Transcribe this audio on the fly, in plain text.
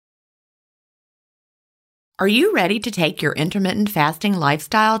Are you ready to take your intermittent fasting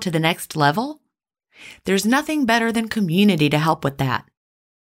lifestyle to the next level? There's nothing better than community to help with that.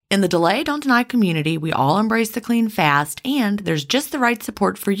 In the Delay Don't Deny community, we all embrace the clean fast, and there's just the right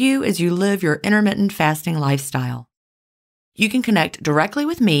support for you as you live your intermittent fasting lifestyle. You can connect directly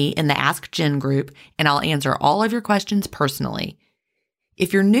with me in the Ask Jen group, and I'll answer all of your questions personally.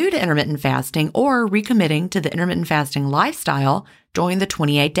 If you're new to intermittent fasting or recommitting to the intermittent fasting lifestyle, join the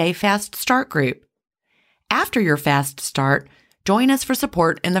 28-Day Fast Start group. After your fast start, join us for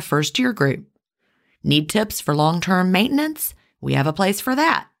support in the First Year group. Need tips for long-term maintenance? We have a place for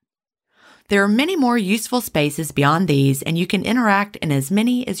that. There are many more useful spaces beyond these, and you can interact in as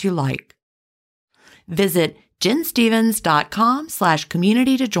many as you like. Visit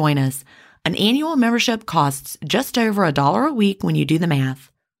jenstevens.com/community to join us. An annual membership costs just over $1 a week when you do the math.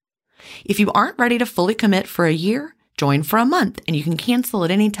 If you aren't ready to fully commit for a year, join for a month and you can cancel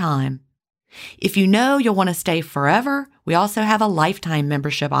at any time. If you know you'll want to stay forever, we also have a lifetime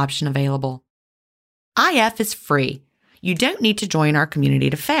membership option available. IF is free. You don't need to join our community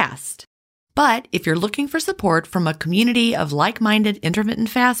to fast. But if you're looking for support from a community of like-minded intermittent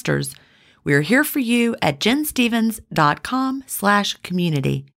fasters, we're here for you at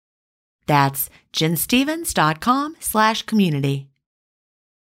jenstevens.com/community. That's jenstevens.com/community.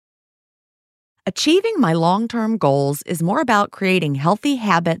 Achieving my long-term goals is more about creating healthy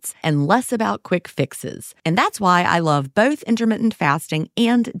habits and less about quick fixes. And that's why I love both intermittent fasting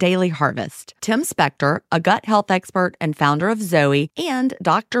and Daily Harvest. Tim Spector, a gut health expert and founder of Zoe, and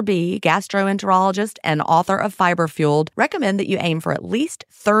Dr. B, gastroenterologist and author of Fiber Fueled, recommend that you aim for at least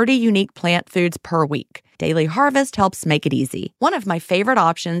 30 unique plant foods per week. Daily Harvest helps make it easy. One of my favorite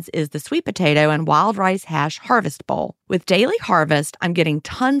options is the sweet potato and wild rice hash harvest bowl. With Daily Harvest, I'm getting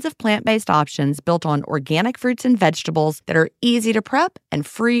tons of plant-based options built on organic fruits and vegetables that are easy to prep and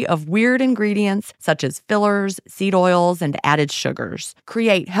free of weird ingredients such as fillers, seed oils, and added sugars.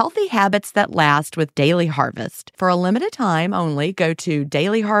 Create healthy habits that last with Daily Harvest. For a limited time only, go to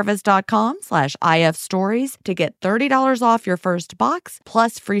dailyharvest.com/ifstories to get $30 off your first box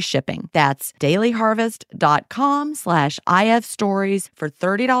plus free shipping. That's dailyharvest.com/ifstories for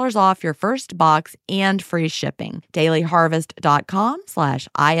 $30 off your first box and free shipping.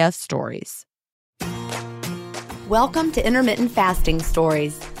 dailyharvest.com/ifstories. Welcome to Intermittent Fasting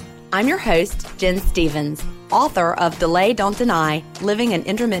Stories. I'm your host, Jen Stevens, author of Delay Don't Deny, Living an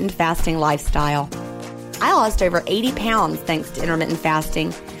Intermittent Fasting Lifestyle. I lost over 80 pounds thanks to intermittent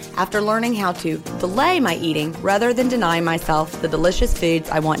fasting after learning how to delay my eating rather than deny myself the delicious foods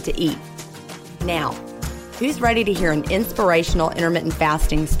I want to eat. Now, who's ready to hear an inspirational intermittent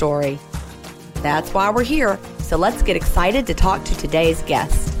fasting story? That's why we're here, so let's get excited to talk to today's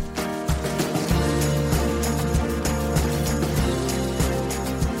guest.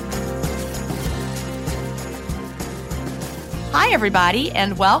 Hi, everybody,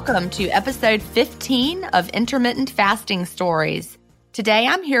 and welcome to episode 15 of Intermittent Fasting Stories. Today,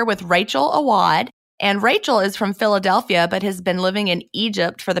 I'm here with Rachel Awad, and Rachel is from Philadelphia, but has been living in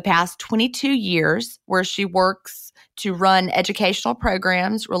Egypt for the past 22 years, where she works to run educational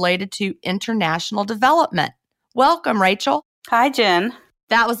programs related to international development. Welcome, Rachel. Hi, Jen.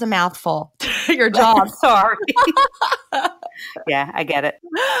 That was a mouthful. Your job. Sorry. Yeah, I get it.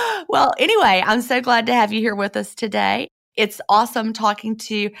 Well, anyway, I'm so glad to have you here with us today. It's awesome talking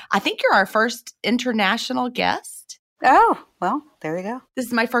to, I think you're our first international guest. Oh, well, there you go. This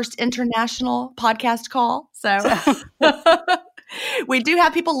is my first international podcast call. So we do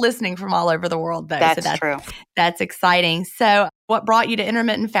have people listening from all over the world, though. That's true. That's exciting. So what brought you to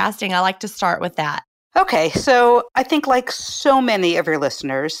intermittent fasting? I like to start with that. Okay, so I think like so many of your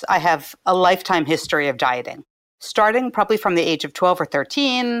listeners, I have a lifetime history of dieting. Starting probably from the age of 12 or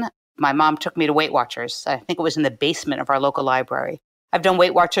 13, my mom took me to Weight Watchers. I think it was in the basement of our local library. I've done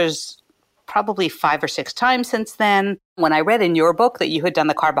Weight Watchers probably 5 or 6 times since then. When I read in your book that you had done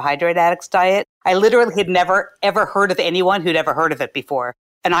the carbohydrate addicts diet, I literally had never, ever heard of anyone who'd ever heard of it before.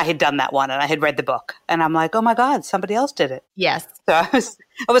 And I had done that one and I had read the book. And I'm like, oh my God, somebody else did it. Yes. So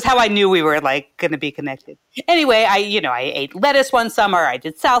it was how I knew we were like going to be connected. Anyway, I ate lettuce one summer. I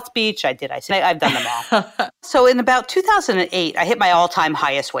did South Beach. I've done them all. So in about 2008, I hit my all-time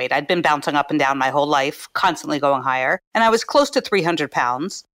highest weight. I'd been bouncing up and down my whole life, constantly going higher. And I was close to 300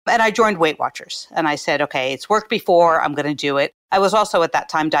 pounds. And I joined Weight Watchers. And I said, okay, it's worked before. I'm going to do it. I was also at that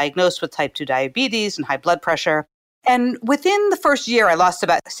time diagnosed with type 2 diabetes and high blood pressure. And within the first year, I lost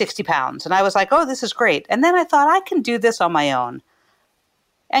about 60 pounds. And I was like, oh, this is great. And then I thought I can do this on my own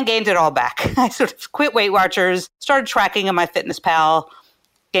and gained it all back. I sort of quit Weight Watchers, started tracking in MyFitnessPal,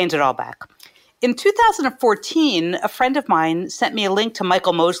 gained it all back. In 2014, a friend of mine sent me a link to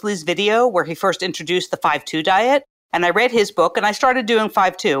Michael Mosley's video where he first introduced the 5-2 diet. And I read his book and I started doing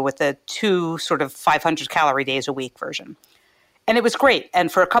 5-2 with the 2 sort of 500 calorie days a week version. And it was great.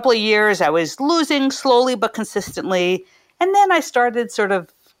 And for a couple of years, I was losing slowly but consistently. And then I started sort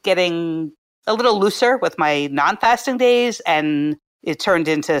of getting a little looser with my non-fasting days, and it turned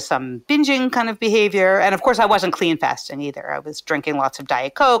into some binging kind of behavior. And of course, I wasn't clean fasting either. I was drinking lots of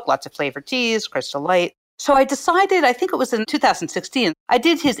Diet Coke, lots of flavored teas, Crystal Light. So I decided, I think it was in 2016, I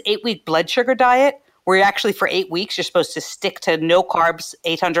did his 8-week blood sugar diet, where you actually for 8 weeks, you're supposed to stick to no carbs,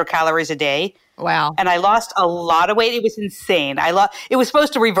 800 calories a day. Wow. And I lost a lot of weight. It was insane. It was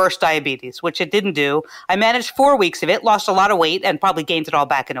supposed to reverse diabetes, which it didn't do. I managed 4 weeks of it, lost a lot of weight, and probably gained it all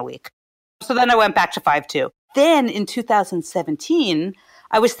back in a week. So then I went back to 5-2. Then in 2017,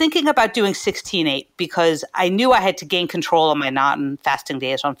 I was thinking about doing 16-8 because I knew I had to gain control of my non-fasting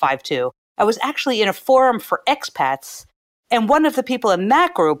days on 5-2. I was actually in a forum for expats, and one of the people in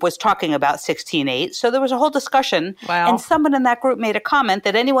that group was talking about 16-8. So there was a whole discussion. Wow. And someone in that group made a comment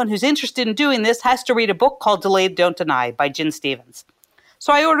that anyone who's interested in doing this has to read a book called Delayed Don't Deny by Jen Stevens.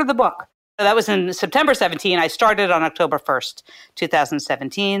 So I ordered the book. That was in September 17. I started on October 1st,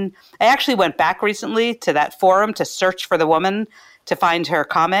 2017. I actually went back recently to that forum to search for the woman to find her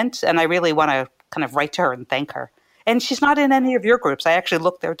comment. And I really want to kind of write to her and thank her. And she's not in any of your groups. I actually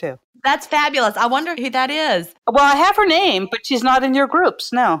looked there too. That's fabulous. I wonder who that is. Well, I have her name, but she's not in your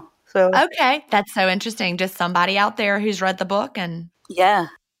groups. No. So okay. That's so interesting. Just somebody out there who's read the book. And yeah.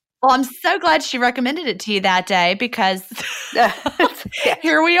 Well, I'm so glad she recommended it to you that day because Yes.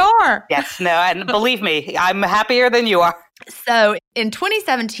 here we are. Yes. No. And believe me, I'm happier than you are. So in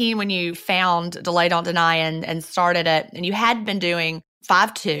 2017, when you found Delay Don't Deny and started it, and you had been doing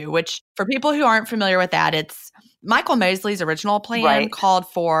 5-2, which for people who aren't familiar with that, it's Michael Mosley's original plan called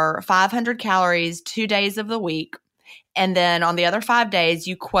for 500 calories 2 days of the week. And then on the other 5 days,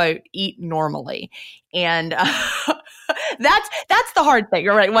 you quote, eat normally. And that's the hard thing.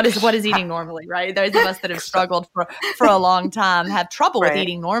 You're right. What is eating normally, right? Those of us that have struggled for a long time have trouble with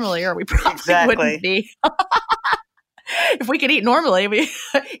eating normally, or we probably wouldn't be. If we could eat normally,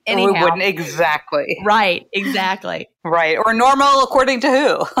 anyhow. We wouldn't. Exactly. Right. Exactly. Right. Or normal according to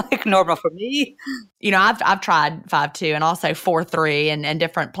who? Like normal for me. You know, I've tried 5-2 and also 4-3 and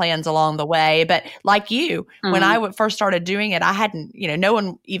different plans along the way. But like you, when I first started doing it, I hadn't, no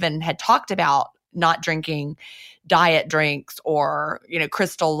one even had talked about not drinking diet drinks or,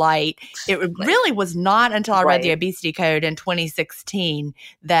 Crystal Light. It really was not until I read the Obesity Code in 2016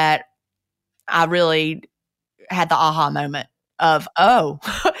 that I really had the aha moment of,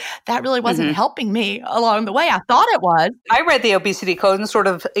 that really wasn't helping me along the way. I thought it was. I read the Obesity Code and sort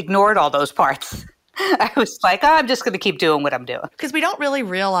of ignored all those parts. I was like, I'm just going to keep doing what I'm doing. Because we don't really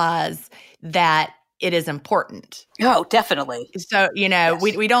realize that it is important. Oh, definitely. So,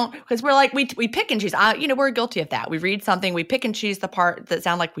 we don't, because we're like, we pick and choose. We're guilty of that. We read something, we pick and choose the part that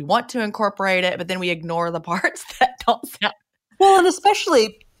sound like we want to incorporate it, but then we ignore the parts that don't sound. Well, and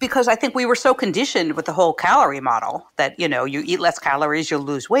especially because I think we were so conditioned with the whole calorie model that, you eat less calories, you'll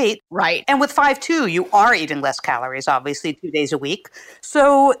lose weight. Right. And with 5-2, you are eating less calories, obviously, 2 days a week.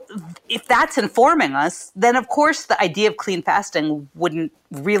 So if that's informing us, then of course the idea of clean fasting wouldn't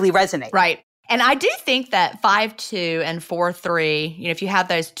really resonate. Right. And I do think that 5-2 and 4-3, if you have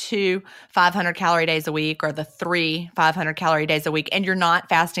those 2 500 calorie days a week or the 3 500 calorie days a week and you're not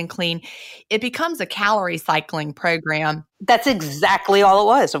fasting clean, it becomes a calorie cycling program. That's exactly all it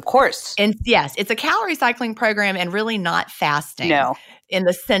was, of course. And yes, it's a calorie cycling program and really not fasting. No. In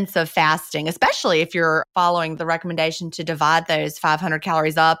the sense of fasting, especially if you're following the recommendation to divide those 500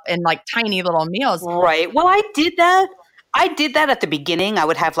 calories up in like tiny little meals. Right. Well, I did that at the beginning. I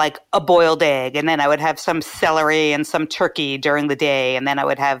would have like a boiled egg, and then I would have some celery and some turkey during the day. And then I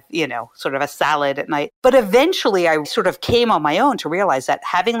would have, sort of a salad at night. But eventually I sort of came on my own to realize that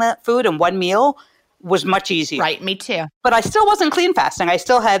having that food in one meal was much easier. Right. Me too. But I still wasn't clean fasting. I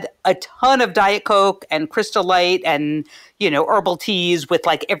still had a ton of Diet Coke and Crystal Light and, herbal teas with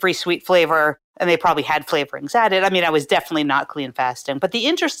like every sweet flavor. And they probably had flavorings added. I mean, I was definitely not clean fasting. But the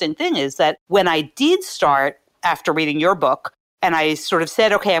interesting thing is that when I did start after reading your book, and I sort of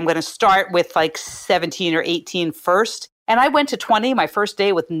said, okay, I'm going to start with like 17 or 18 first. And I went to 20 my first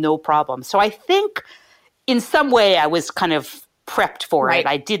day with no problem. So I think in some way I was kind of prepped for it.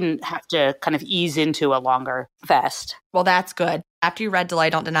 I didn't have to kind of ease into a longer fast. Well, that's good. After you read Delay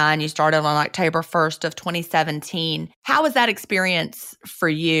Don't Deny and you started on October 1st of 2017, how was that experience for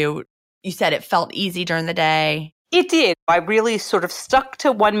you? You said it felt easy during the day. It did. I really sort of stuck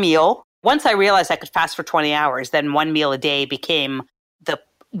to one meal. Once I realized I could fast for 20 hours, then one meal a day became the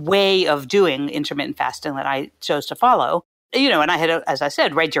way of doing intermittent fasting that I chose to follow. And I had, as I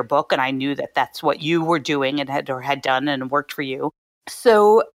said, read your book, and I knew that that's what you were doing and had done and worked for you.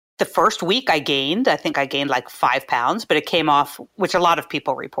 So the first week I think I gained like 5 pounds, but it came off, which a lot of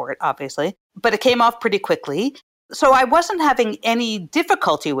people report, obviously, but it came off pretty quickly. So I wasn't having any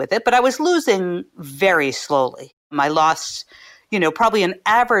difficulty with it, but I was losing very slowly. I lost, probably an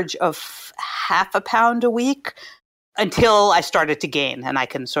average of half a pound a week until I started to gain. And I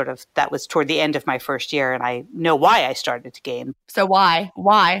can that was toward the end of my first year, and I know why I started to gain. So why?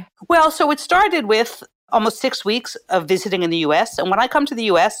 Well, so it started with almost 6 weeks of visiting in the U.S. And when I come to the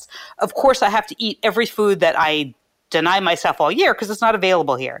U.S., of course, I have to eat every food that I deny myself all year because it's not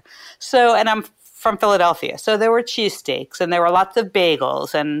available here. So, and I'm from Philadelphia. So there were cheesesteaks and there were lots of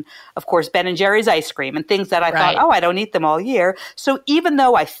bagels and, of course, Ben & Jerry's ice cream and things that I thought, I don't eat them all year. So even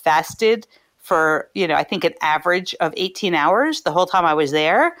though I fasted for, I think an average of 18 hours the whole time I was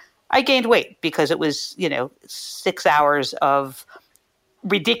there, I gained weight because it was, 6 hours of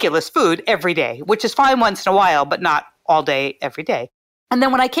ridiculous food every day, which is fine once in a while, but not all day, every day. And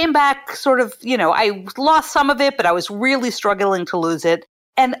then when I came back, I lost some of it, but I was really struggling to lose it.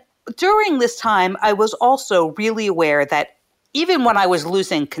 And during this time, I was also really aware that even when I was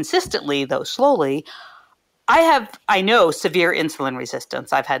losing consistently, though slowly, I know severe insulin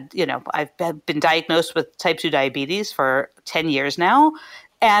resistance. I've been diagnosed with type 2 diabetes for 10 years now.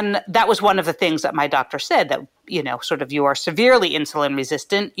 And that was one of the things that my doctor said, that, you are severely insulin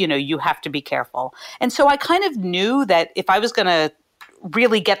resistant, you have to be careful. And so I kind of knew that if I was going to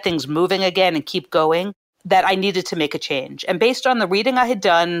really get things moving again and keep going, that I needed to make a change. And based on the reading I had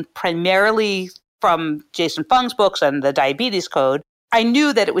done, primarily from Jason Fung's books and the Diabetes Code, I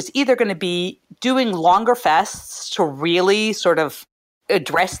knew that it was either going to be doing longer fasts to really sort of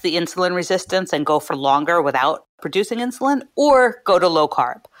address the insulin resistance and go for longer without producing insulin, or go to low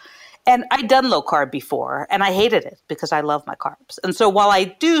carb. And I'd done low carb before, and I hated it because I love my carbs. And so while I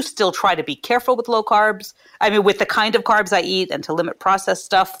do still try to be careful with low carbs, with the kind of carbs I eat and to limit processed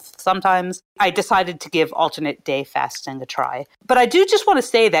stuff sometimes, I decided to give alternate day fasting a try. But I do just want to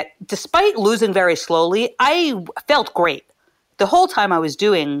say that despite losing very slowly, I felt great. The whole time I was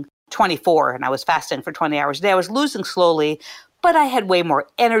doing 24 and I was fasting for 20 hours a day, I was losing slowly, but I had way more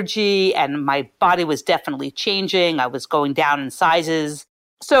energy and my body was definitely changing. I was going down in sizes.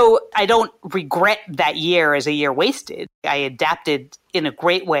 So I don't regret that year as a year wasted. I adapted in a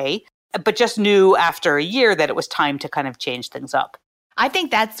great way, but just knew after a year that it was time to kind of change things up. I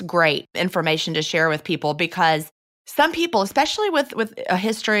think that's great information to share with people, because some people, especially with a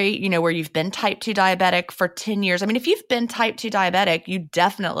history, where you've been type 2 diabetic for 10 years. If you've been type 2 diabetic, you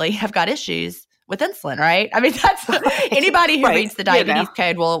definitely have got issues with insulin, right? That's anybody who reads the diabetes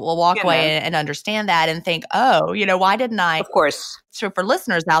code will walk away and understand that and think, why didn't I? Of course. So for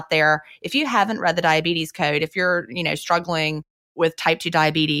listeners out there, if you haven't read the diabetes code, if you're, struggling with type 2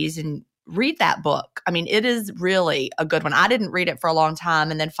 diabetes, and read that book. It is really a good one. I didn't read it for a long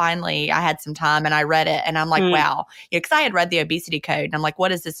time. And then finally I had some time and I read it and I'm like, wow, because I had read the obesity code and I'm like,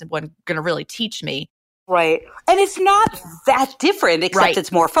 what is this one going to really teach me? Right. And it's not that different, except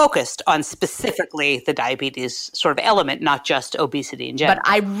it's more focused on specifically the diabetes sort of element, not just obesity in general. But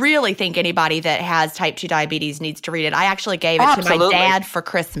I really think anybody that has type 2 diabetes needs to read it. I actually gave it to my dad for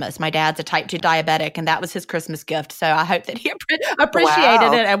Christmas. My dad's a type 2 diabetic, and that was his Christmas gift. So I hope that he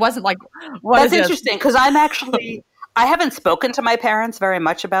appreciated it. It wasn't like, that's interesting, because I haven't spoken to my parents very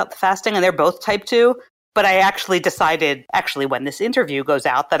much about the fasting, and they're both type 2. But I actually decided, when this interview goes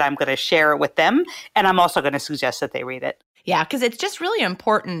out, that I'm going to share it with them. And I'm also going to suggest that they read it. Yeah, because it's just really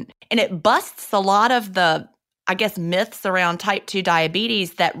important. And it busts a lot of the, myths around type 2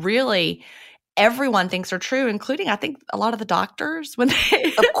 diabetes that really everyone thinks are true, including, I think, a lot of the doctors.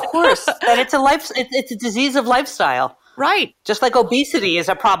 Of course. And it's a disease of lifestyle. Right. Just like obesity is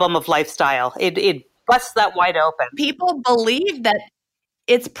a problem of lifestyle. It busts that wide open. People believe that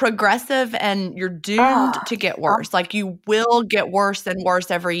it's progressive and you're doomed to get worse. Like, you will get worse and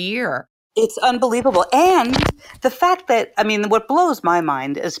worse every year. It's unbelievable. And the fact that, what blows my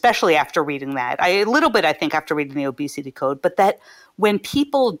mind, especially after reading that, a little bit, I think, after reading the obesity code, but that when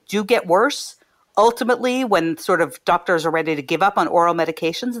people do get worse, ultimately, when sort of doctors are ready to give up on oral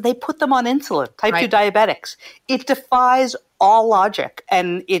medications, they put them on insulin, type 2 diabetics. It defies all logic.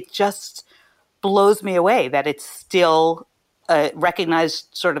 And it just blows me away that it's still recognized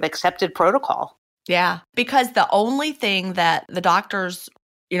sort of accepted protocol. Yeah, because the only thing that the doctors,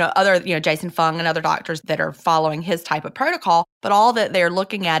 Jason Fung and other doctors that are following his type of protocol, but all that they're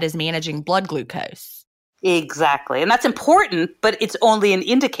looking at is managing blood glucose. Exactly. And that's important, but it's only an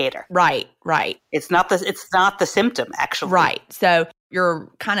indicator. Right. It's not the symptom, actually. Right. So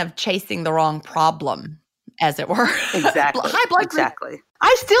you're kind of chasing the wrong problem, as it were. Exactly. High blood exactly.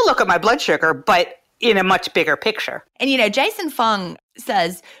 I still look at my blood sugar, but in a much bigger picture. And, Jason Fung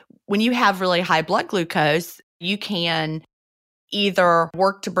says when you have really high blood glucose, you can either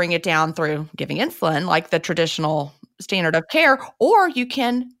work to bring it down through giving insulin, like the traditional standard of care, or you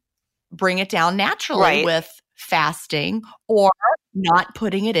can bring it down naturally with fasting or not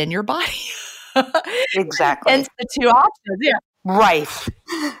putting it in your body. Exactly. And the two options, yeah. Right.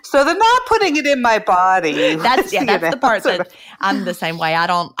 So they're not putting it in my body. That's the part that I'm the same way. I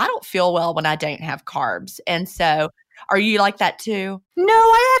don't feel well when I don't have carbs. And so are you like that too? No,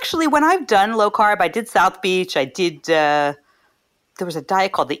 I actually, when I've done low carb, I did South Beach. I did, there was a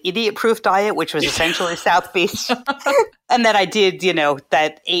diet called the Idiot Proof Diet, which was essentially South Beach. And then I did,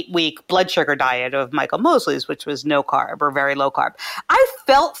 that 8-week blood sugar diet of Michael Mosley's, which was no carb or very low carb. I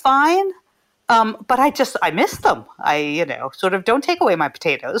felt fine. But I miss them. I, sort of don't take away my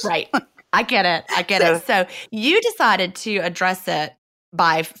potatoes. Right. I get it. So you decided to address it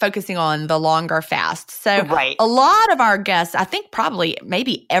by focusing on the longer fast. So a lot of our guests, I think probably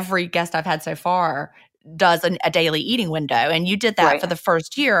maybe every guest I've had so far does a daily eating window. And you did that for the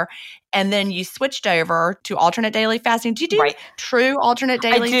first year. And then you switched over to alternate daily fasting. Do you do true alternate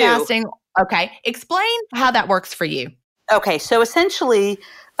daily fasting? Okay. Explain how that works for you. Okay. So essentially,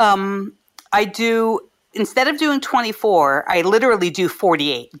 I do, instead of doing 24, I literally do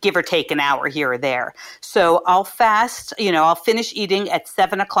 48, give or take an hour here or there. So I'll fast, I'll finish eating at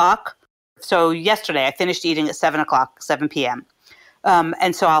 7 o'clock. So yesterday I finished eating at 7 o'clock, 7 p.m.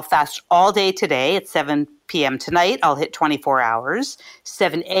 And so I'll fast all day today at 7 p.m. tonight. I'll hit 24 hours.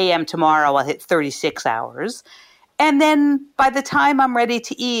 7 a.m. tomorrow, I'll hit 36 hours. And then by the time I'm ready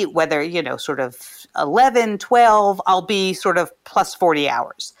to eat, whether, sort of 11, 12, I'll be sort of plus 40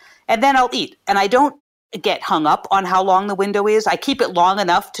 hours. And then I'll eat. And I don't get hung up on how long the window is. I keep it long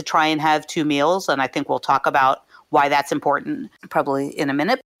enough to try and have 2 meals. And I think we'll talk about why that's important probably in a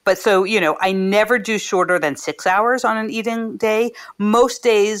minute. But so, I never do shorter than 6 hours on an eating day. Most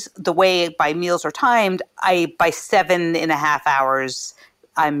days, the way my meals are timed, by 7.5 hours,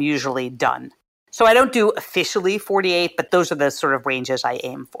 I'm usually done. So I don't do officially 48, but those are the sort of ranges I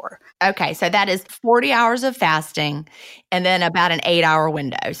aim for. Okay, so that is 40 hours of fasting and then about an 8-hour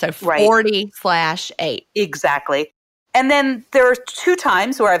window. So 40/8. Exactly. And then there are 2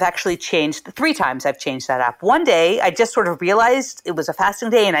 times where I've actually changed, 3 times I've changed that up. One day, I just sort of realized it was a fasting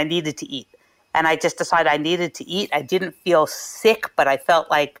day and I needed to eat. And I just decided I needed to eat. I didn't feel sick, but I felt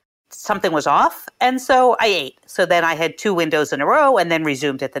like something was off. And so I ate. So then I had 2 windows in a row and then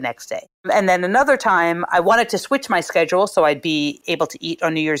resumed it the next day. And then another time I wanted to switch my schedule so I'd be able to eat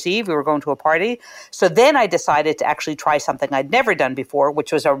on New Year's Eve. We were going to a party. So then I decided to actually try something I'd never done before,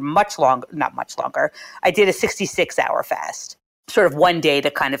 which was not much longer. I did a 66-hour fast, sort of one day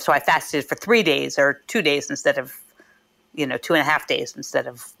to so I fasted for 3 days or 2 days instead of, 2.5 days instead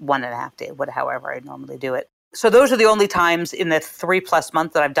of 1.5 days, however I normally do it. So those are the only times in the 3+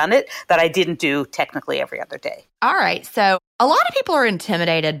 months that I've done it that I didn't do technically every other day. All right. So a lot of people are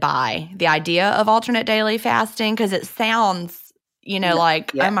intimidated by the idea of alternate daily fasting because it sounds,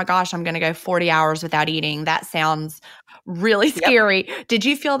 like, oh my gosh, I'm going to go 40 hours without eating. That sounds really scary. Yep. Did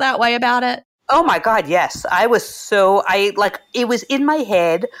you feel that way about it? Oh my God, yes. It was in my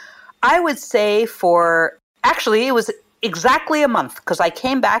head. I would say it was exactly a month because I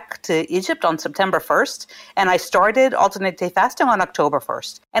came back to Egypt on September 1st and I started alternate day fasting on October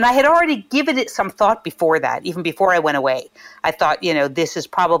 1st. And I had already given it some thought before that, even before I went away. I thought, this is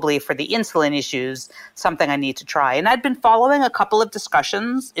probably for the insulin issues, something I need to try. And I'd been following a couple of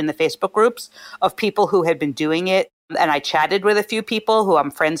discussions in the Facebook groups of people who had been doing it. And I chatted with a few people who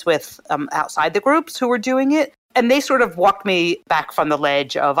I'm friends with outside the groups who were doing it. And they sort of walked me back from the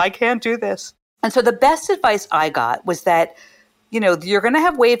ledge of, I can't do this. And so the best advice I got was that, you're going to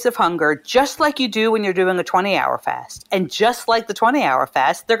have waves of hunger just like you do when you're doing a 20-hour fast. And just like the 20-hour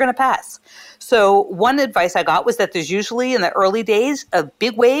fast, they're going to pass. So one advice I got was that there's usually in the early days a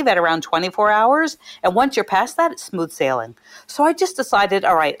big wave at around 24 hours. And once you're past that, it's smooth sailing. So I just decided,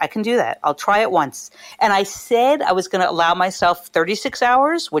 all right, I can do that. I'll try it once. And I said I was going to allow myself 36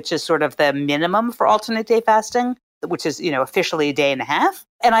 hours, which is sort of the minimum for alternate day fasting, which is, officially a day and a half.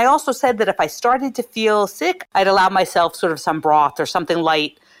 And I also said that if I started to feel sick, I'd allow myself sort of some broth or something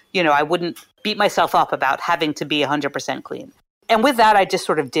light. I wouldn't beat myself up about having to be 100% clean. And with that, I just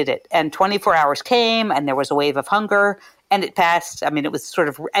sort of did it. And 24 hours came and there was a wave of hunger and it passed. I mean, it was sort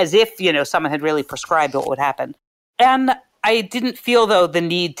of as if, someone had really prescribed what would happen. And I didn't feel, though, the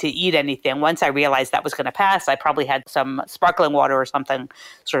need to eat anything. Once I realized that was going to pass, I probably had some sparkling water or something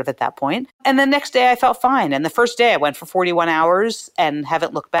sort of at that point. And the next day I felt fine. And the first day I went for 41 hours and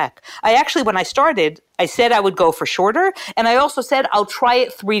haven't looked back. I actually, when I started, I said I would go for shorter. And I also said I'll try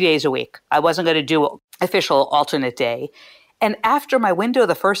it 3 days a week. I wasn't going to do official alternate day. And after my window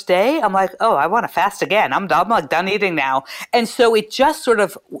the first day, I'm like, oh, I want to fast again. I'm like done eating now. And so it just sort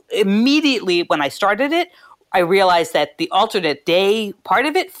of immediately when I started it, I realized that the alternate day part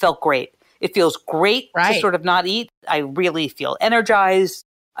of it felt great. It feels great to sort of not eat. I really feel energized.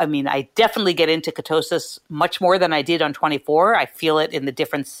 I mean, I definitely get into ketosis much more than I did on 24. I feel it in the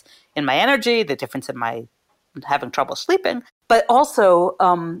difference in my energy, the difference in my having trouble sleeping, but also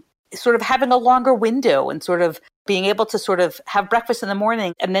sort of having a longer window and sort of being able to sort of have breakfast in the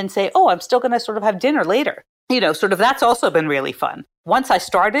morning and then say, oh, I'm still going to sort of have dinner later. Sort of that's also been really fun. Once I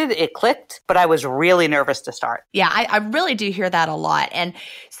started, it clicked, but I was really nervous to start. Yeah, I really do hear that a lot. And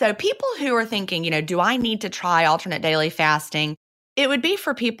so people who are thinking, do I need to try alternate daily fasting? It would be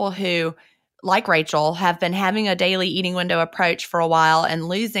for people who, like Rachel, have been having a daily eating window approach for a while and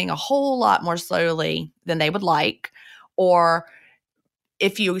losing a whole lot more slowly than they would like, or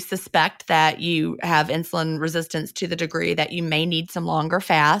if you suspect that you have insulin resistance to the degree that you may need some longer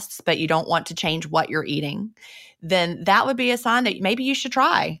fasts, but you don't want to change what you're eating, then that would be a sign that maybe you should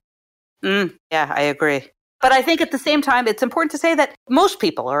try. Yeah, I agree. But I think at the same time, it's important to say that most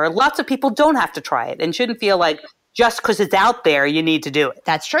people or lots of people don't have to try it and shouldn't feel like just because it's out there, you need to do it.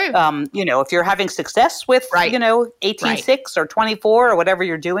 That's true. If you're having success with, 18.6 or 24 or whatever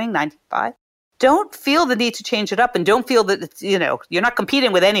you're doing, 95, don't feel the need to change it up and don't feel that it's, you're not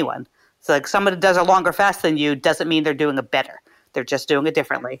competing with anyone. It's like somebody does a longer fast than you doesn't mean they're doing it better. They're just doing it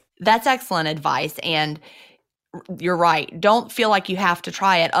differently. That's excellent advice. And you're right. Don't feel like you have to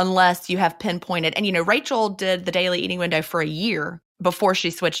try it unless you have pinpointed. And, Rachel did the daily eating window for a year before she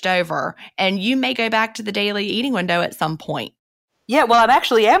switched over. And you may go back to the daily eating window at some point. Yeah, well,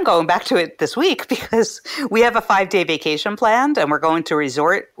 I am going back to it this week because we have a 5-day vacation planned and we're going to a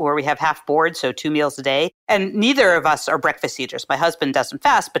resort where we have half board, so 2 meals a day. And neither of us are breakfast eaters. My husband doesn't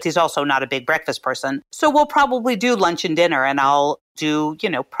fast, but he's also not a big breakfast person. So we'll probably do lunch and dinner and I'll do,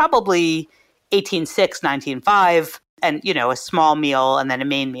 probably 18.6, 19.5 and, a small meal and then a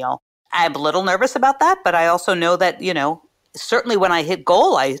main meal. I'm a little nervous about that, but I also know that, certainly when I hit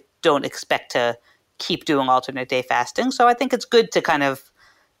goal, I don't expect to keep doing alternate day fasting. So I think it's good to kind of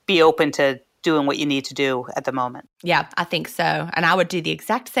be open to doing what you need to do at the moment. Yeah, I think so. And I would do the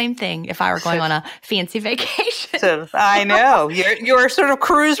exact same thing if I were going on a fancy vacation. So, I know. Your sort of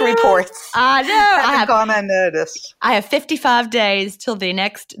cruise reports. I know. I have gone unnoticed. I have 55 days till the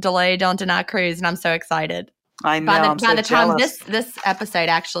next Delay Don't Deny cruise, and I'm so excited. I know. By the time this episode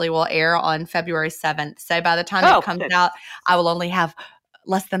actually will air on February 7th. So by the time it comes out, I will only have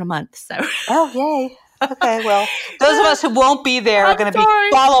less than a month. So. Oh, yay. Okay, well, those of us who won't be there are going to be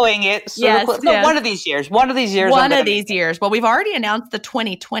following it. Yes. One of these years. One of these years. Well, we've already announced the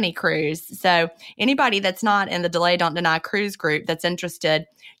 2020 cruise. So anybody that's not in the Delay Don't Deny cruise group that's interested,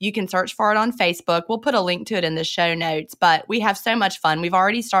 you can search for it on Facebook. We'll put a link to it in the show notes. But we have so much fun. We've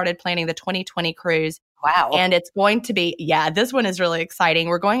already started planning the 2020 cruise. Wow. And it's going to be, this one is really exciting.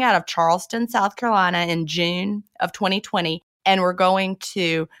 We're going out of Charleston, South Carolina in June of 2020. And we're going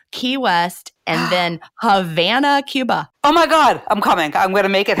to Key West and then Havana, Cuba. Oh my God, I'm coming. I'm going to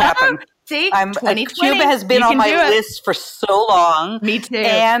make it happen. See, Cuba has been on my list for so long. Me too.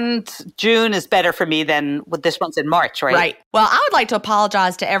 And June is better for me than this one's in March, right? Right. Well, I would like to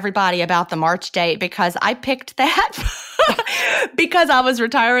apologize to everybody about the March date because I picked that because I was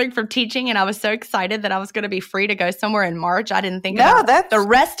retiring from teaching and I was so excited that I was going to be free to go somewhere in March. I didn't think the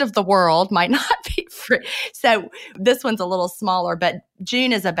rest of the world might not be free. So this one's a little smaller, but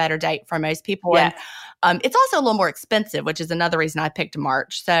June is a better date for most people. Yeah. And it's also a little more expensive, which is another reason I picked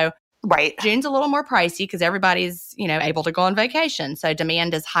March. So right. June's a little more pricey because everybody's, able to go on vacation. So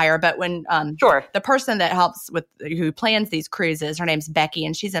demand is higher. But when the person that helps who plans these cruises, her name's Becky,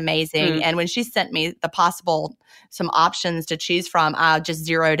 and she's amazing. And when she sent me some options to choose from, I just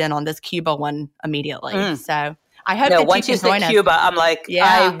zeroed in on this Cuba one immediately. So I hope that once you said Cuba, I'm like,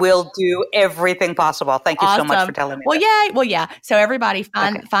 I will do everything possible. Thank you so much for telling me. Well, yeah. So everybody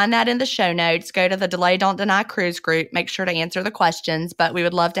find that in the show notes. Go to the Delay Don't Deny cruise group. Make sure to answer the questions. But we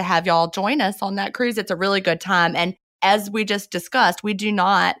would love to have y'all join us on that cruise. It's a really good time. And as we just discussed, we do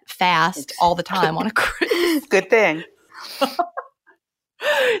not fast all the time on a cruise. Good thing.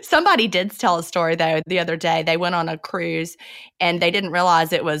 Somebody did tell a story, though, the other day. They went on a cruise and they didn't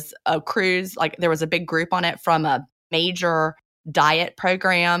realize it was a cruise. Like there was a big group on it from a major diet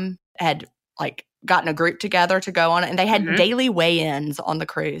program, had like gotten a group together to go on it, and they had daily weigh-ins on the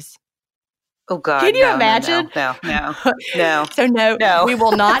cruise. Oh, God. Can you imagine? No. So no, we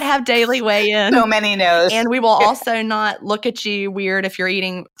will not have daily weigh-in. So many no's. And we will also not look at you weird if you're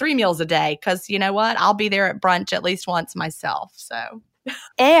eating 3 meals a day, because you know what? I'll be there at brunch at least once myself. So.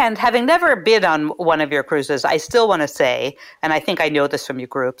 And having never been on one of your cruises, I still want to say, and I think I know this from your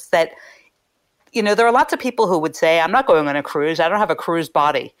groups, that, you know, there are lots of people who would say, I'm not going on a cruise. I don't have a cruise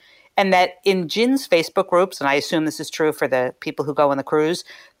body. And that in Gin's Facebook groups, and I assume this is true for the people who go on the cruise,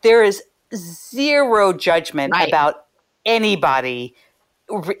 there is zero judgment about anybody,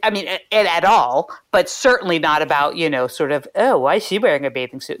 I mean, at all, but certainly not about, you know, sort of, oh, why is she wearing a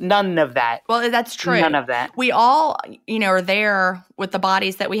bathing suit? None of that. Well, that's true. None of that. We all, you know, are there with the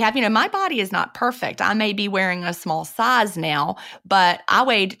bodies that we have. You know, my body is not perfect. I may be wearing a small size now, but I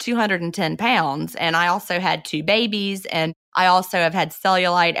weighed 210 pounds, and I also had 2 babies, and I also have had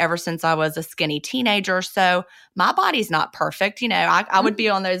cellulite ever since I was a skinny teenager. So my body's not perfect. You know, I would be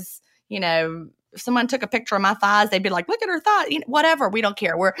on those, you know, if someone took a picture of my thighs, they'd be like, look at her thighs, you know, whatever. We don't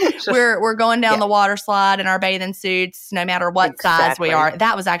care. We're going down the water slide in our bathing suits, no matter what size we are.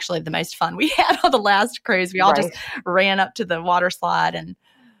 That was actually the most fun we had on the last cruise. We all just ran up to the water slide, and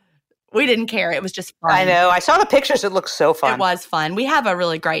we didn't care. It was just fun. I know. I saw the pictures. It looked so fun. It was fun. We have a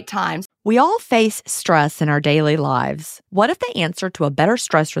really great time. We all face stress in our daily lives. What if the answer to a better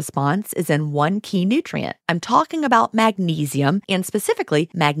stress response is in one key nutrient? I'm talking about magnesium, and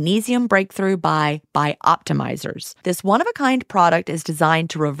specifically Magnesium Breakthrough by Bioptimizers. This one-of-a-kind product is designed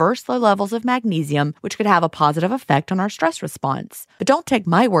to reverse low levels of magnesium, which could have a positive effect on our stress response. But don't take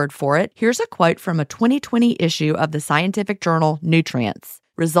my word for it. Here's a quote from a 2020 issue of the scientific journal Nutrients.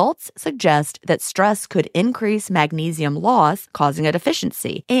 Results suggest that stress could increase magnesium loss, causing a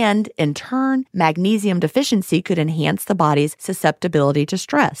deficiency. And, in turn, magnesium deficiency could enhance the body's susceptibility to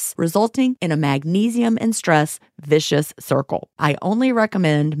stress, resulting in a magnesium and stress vicious circle. I only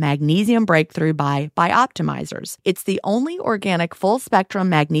recommend Magnesium Breakthrough by Bioptimizers. It's the only organic full-spectrum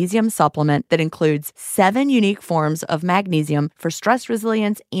magnesium supplement that includes 7 unique forms of magnesium for stress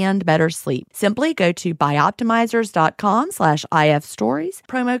resilience and better sleep. Simply go to bioptimizers.com/ifstories,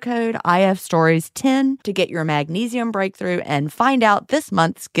 promo code IFStories10 to get your Magnesium Breakthrough and find out this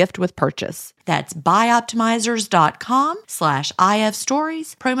month's gift with purchase. That's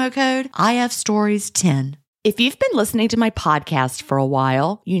bioptimizers.com/IFstories, promo code IFStories10. If you've been listening to my podcast for a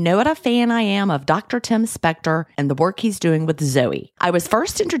while, you know what a fan I am of Dr. Tim Spector and the work he's doing with Zoe. I was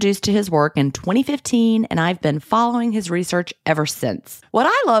first introduced to his work in 2015, and I've been following his research ever since. What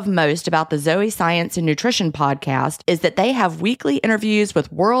I love most about the Zoe Science and Nutrition podcast is that they have weekly interviews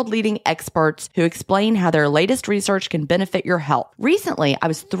with world-leading experts who explain how their latest research can benefit your health. Recently, I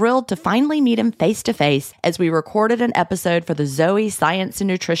was thrilled to finally meet him face-to-face as we recorded an episode for the Zoe Science and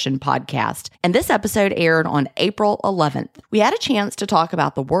Nutrition podcast, and this episode aired on April 11th. We had a chance to talk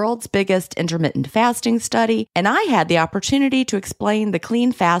about the world's biggest intermittent fasting study, and I had the opportunity to explain the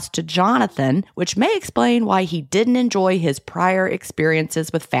clean fast to Jonathan, which may explain why he didn't enjoy his prior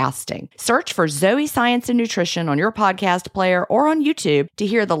experiences with fasting. Search for Zoe Science and Nutrition on your podcast player or on YouTube to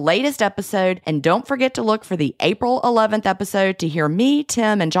hear the latest episode, and don't forget to look for the April 11th episode to hear me,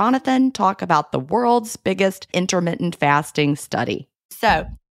 Tim, and Jonathan talk about the world's biggest intermittent fasting study. So,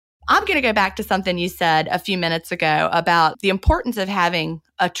 I'm going to go back to something you said a few minutes ago about the importance of having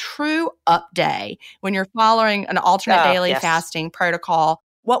a true up day when you're following an alternate daily fasting protocol.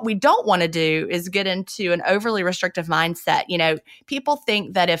 What we don't want to do is get into an overly restrictive mindset. You know, people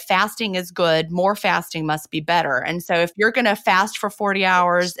think that if fasting is good, more fasting must be better. And so if you're going to fast for 40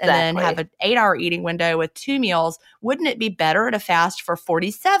 hours and then have an 8-hour eating window with 2 meals, wouldn't it be better to fast for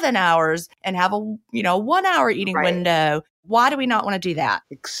 47 hours and have a, 1-hour eating window? Why do we not want to do that?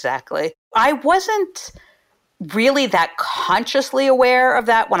 Exactly. I wasn't really that consciously aware of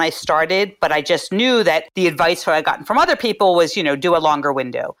that when I started, but I just knew that the advice I gotten from other people was, do a longer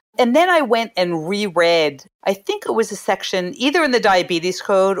window. And then I went and reread, I think it was a section either in the Diabetes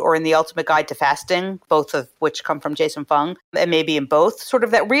Code or in the Ultimate Guide to Fasting, both of which come from Jason Fung, and maybe in both, sort of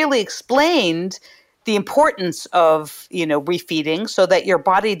that really explained the importance of, refeeding so that your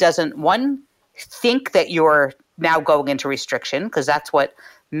body doesn't, one, think that you're now going into restriction, because that's what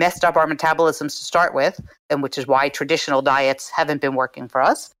messed up our metabolisms to start with, and which is why traditional diets haven't been working for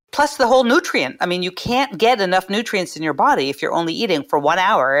us. Plus the whole nutrient. I mean, you can't get enough nutrients in your body if you're only eating for 1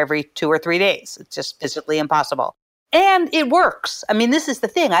 hour every 2 or 3 days. It's just physically impossible. And it works. I mean, this is the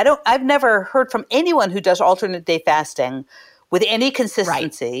thing. I've never heard from anyone who does alternate day fasting with any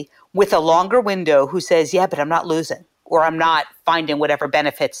consistency with a longer window who says, yeah, but I'm not losing, or I'm not finding whatever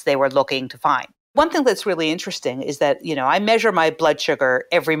benefits they were looking to find. One thing that's really interesting is that, I measure my blood sugar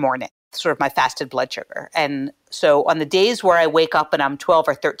every morning. sort of my fasted blood sugar. And so on the days where I wake up and I'm 12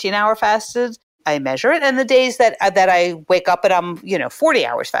 or 13 hour fasted, I measure it. And the days that I wake up and I'm, 40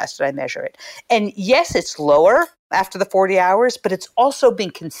 hours fasted, I measure it. And yes, it's lower after the 40 hours, but it's also been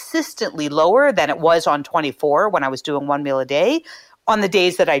consistently lower than it was on 24 when I was doing one meal a day on the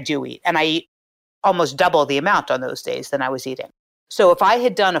days that I do eat. And I eat almost double the amount on those days than I was eating. So if I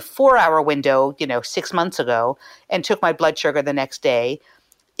had done a 4-hour window, 6 months ago and took my blood sugar the next day,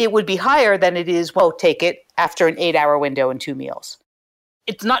 it would be higher than it is, take it after an 8-hour window and 2 meals.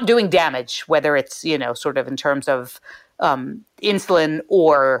 It's not doing damage, whether it's, sort of in terms of insulin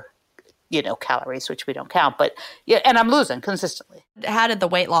or, calories, which we don't count. But yeah, and I'm losing consistently. How did the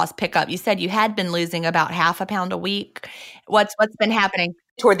weight loss pick up? You said you had been losing about half a pound a week. What's been happening?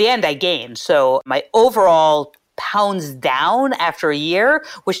 Toward the end, I gained. So my overall pounds down after a year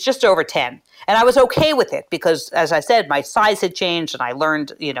was just over 10. And I was okay with it because, as I said, my size had changed and I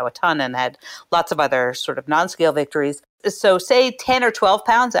learned, a ton and had lots of other sort of non-scale victories. So say 10 or 12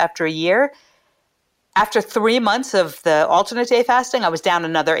 pounds after a year. After 3 months of the alternate day fasting, I was down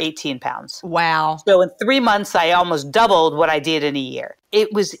another 18 pounds. Wow. So in 3 months, I almost doubled what I did in a year.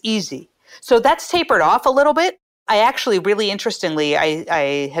 It was easy. So that's tapered off a little bit. I actually, really interestingly,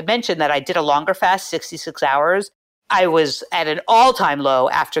 I had mentioned that I did a longer fast, 66 hours. I was at an all-time low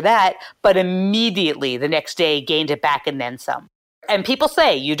after that, but immediately the next day gained it back and then some. And people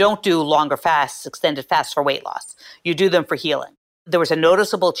say you don't do longer fasts, extended fasts for weight loss. You do them for healing. There was a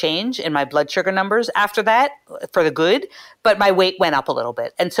noticeable change in my blood sugar numbers after that for the good, but my weight went up a little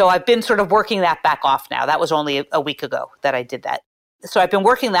bit. And so I've been sort of working that back off now. That was only a week ago that I did that. So I've been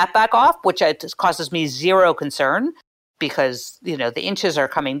working that back off, which causes me zero concern because, the inches are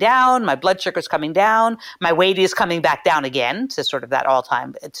coming down, my blood sugar is coming down, my weight is coming back down again to sort of that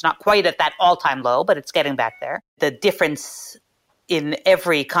all-time. It's not quite at that all-time low, but it's getting back there. The difference in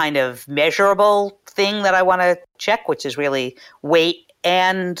every kind of measurable thing that I want to check, which is really weight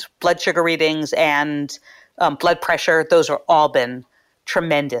and blood sugar readings and blood pressure, those have all been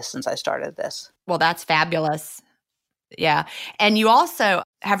tremendous since I started this. Well, that's fabulous. Yeah. And you also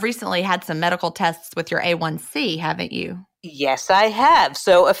have recently had some medical tests with your A1C, haven't you? Yes, I have.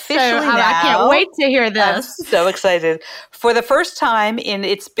 So officially now. I can't wait to hear this. I'm so excited. For the first time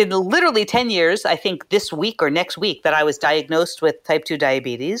it's been literally 10 years, I think this week or next week, that I was diagnosed with type 2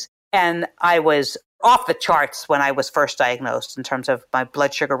 diabetes. And I was off the charts when I was first diagnosed in terms of my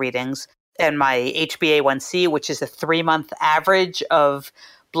blood sugar readings and my HbA1c, which is a 3-month average of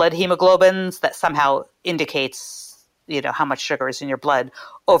blood hemoglobins that somehow indicates how much sugar is in your blood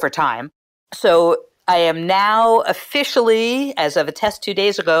over time. So I am now officially, as of a test 2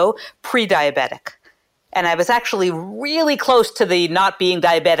 days ago, pre-diabetic. And I was actually really close to the not being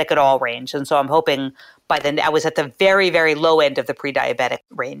diabetic at all range. And so I'm hoping by then I was at the very, very low end of the pre-diabetic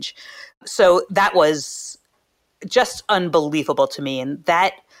range. So that was just unbelievable to me. And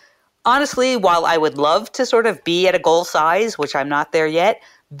that, honestly, while I would love to sort of be at a goal size, which I'm not there yet,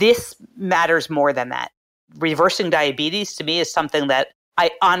 this matters more than that. Reversing diabetes to me is something that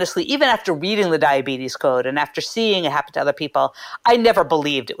I honestly, even after reading the diabetes code and after seeing it happen to other people, I never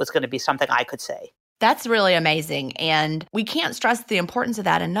believed it was going to be something I could say. That's really amazing. And we can't stress the importance of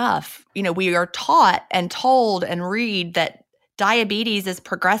that enough. We are taught and told and read that diabetes is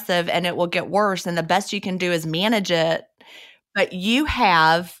progressive and it will get worse and the best you can do is manage it. But you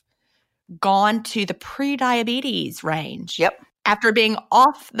have gone to the pre-diabetes range. Yep. After being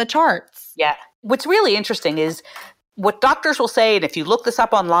off the charts. Yeah. What's really interesting is what doctors will say, and if you look this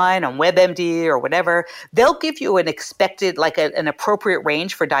up online on WebMD or whatever, they'll give you an expected, like an appropriate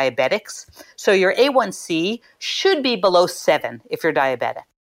range for diabetics. So your A1C should be below 7 if you're diabetic,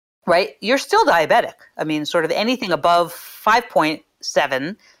 right? You're still diabetic. I mean, sort of anything above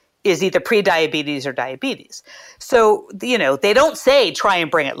 5.7 is either pre-diabetes or diabetes. So, they don't say try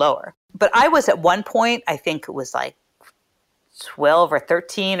and bring it lower. But I was at one point, I think it was like 12 or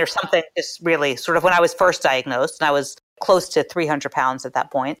 13 or something, just really sort of when I was first diagnosed, and I was close to 300 pounds at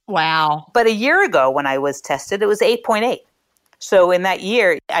that point. Wow. But a year ago when I was tested, it was 8.8. So in that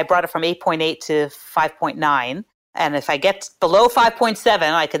year, I brought it from 8.8 to 5.9. And if I get below 5.7,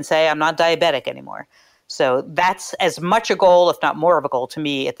 I can say I'm not diabetic anymore. So that's as much a goal, if not more of a goal to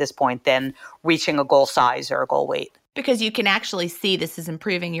me at this point than reaching a goal size or a goal weight. Because you can actually see this is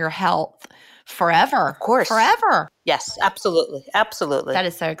improving your health forever. Of course. Forever. Yes, absolutely. Absolutely. That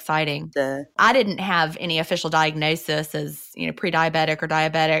is so exciting. I didn't have any official diagnosis as, pre-diabetic or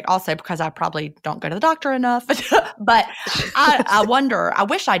diabetic, also because I probably don't go to the doctor enough. But I wonder, I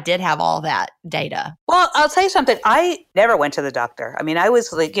wish I did have all that data. Well, I'll tell you something. I never went to the doctor. I mean, I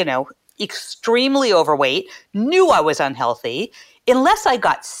was like, extremely overweight, knew I was unhealthy. unless I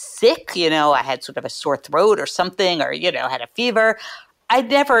got sick, I had sort of a sore throat or something, or, had a fever, I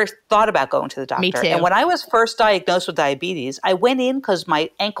never thought about going to the doctor. Me too. And when I was first diagnosed with diabetes, I went in because my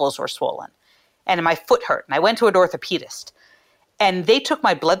ankles were swollen and my foot hurt. And I went to an orthopedist. And they took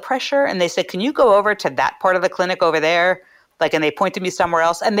my blood pressure and they said, can you go over to that part of the clinic over there? And they pointed me somewhere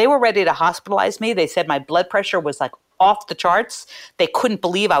else. And they were ready to hospitalize me. They said my blood pressure was off the charts. They couldn't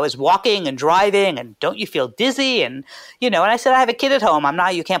believe I was walking and driving. And don't you feel dizzy? And, and I said, I have a kid at home.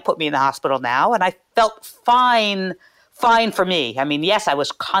 You can't put me in the hospital now. And I felt fine for me. I mean, yes, I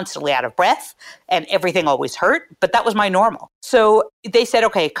was constantly out of breath and everything always hurt, but that was my normal. So they said,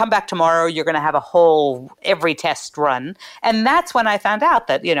 okay, come back tomorrow. You're going to have every test run. And that's when I found out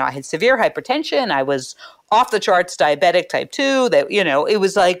that, I had severe hypertension. I was off the charts diabetic type 2, that, it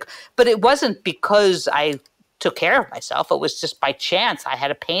was but it wasn't because I took care of myself. It was just by chance. I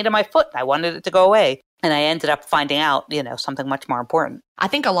had a pain in my foot and I wanted it to go away. And I ended up finding out, something much more important. I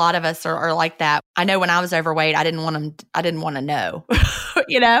think a lot of us are like that. I know when I was overweight, I didn't want to know, I didn't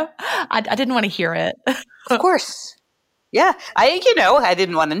want to hear it. Of course. Yeah. I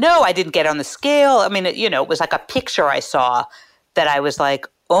didn't want to know. I didn't get on the scale. I mean, it was like a picture I saw that I was like,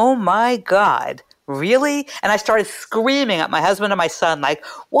 oh my God, really? And I started screaming at my husband and my son,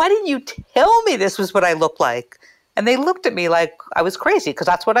 why didn't you tell me this was what I looked like? And they looked at me like I was crazy because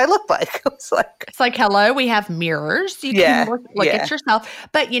that's what I looked like. It's like, hello, we have mirrors. You can look at yourself.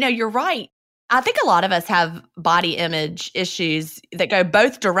 But, you're right. I think a lot of us have body image issues that go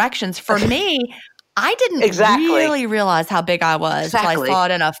both directions. For me, I didn't really realize how big I was until I saw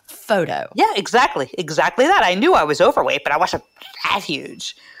it in a photo. Yeah, exactly. Exactly that. I knew I was overweight, but I wasn't that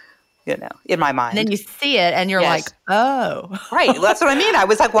huge, in my mind. And then you see it and you're like, oh. Right. That's what I mean. I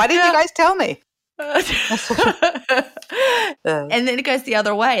was like, why didn't you guys tell me? And then it goes the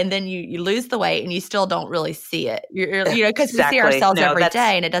other way, and then you lose the weight, and you still don't really see it. Because we see ourselves every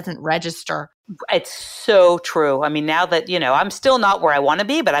day, and it doesn't register. It's so true. I mean, now that I'm still not where I want to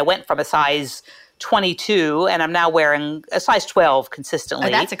be, but I went from a size 22, and I'm now wearing a size 12 consistently.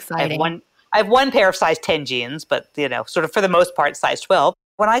 Oh, that's exciting. I have one pair of size 10 jeans, but sort of for the most part, size 12.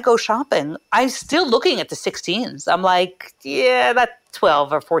 When I go shopping, I'm still looking at the 16s. I'm like, yeah, that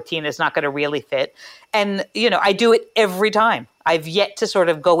 12 or 14 is not going to really fit. And, I do it every time. I've yet to sort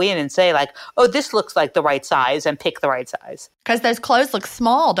of go in and say oh, this looks like the right size and pick the right size. Because those clothes look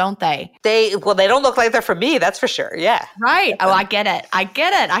small, don't they? They don't look like they're for me. That's for sure. Yeah. Right. Oh, I get it.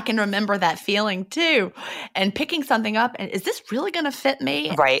 I can remember that feeling too. And picking something up and is this really going to fit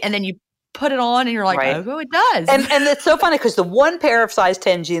me? Right. And then you put it on and you're like, oh, it does. And it's so funny because the one pair of size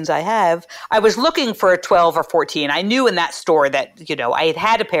 10 jeans I have, I was looking for a 12 or 14. I knew in that store that, I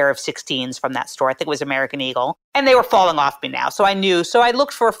had a pair of 16s from that store. I think it was American Eagle. And they were falling off me now. So I knew. So I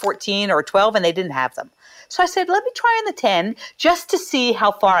looked for a 14 or a 12 and they didn't have them. So I said, let me try on the 10 just to see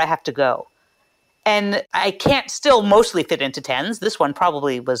how far I have to go. And I can't still mostly fit into 10s. This one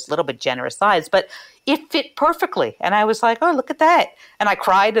probably was a little bit generous size, but it fit perfectly. And I was like, oh, look at that. And I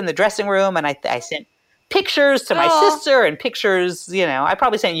cried in the dressing room and I sent pictures to my sister and pictures, I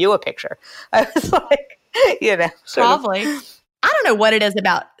probably sent you a picture. I was like, probably. I don't know what it is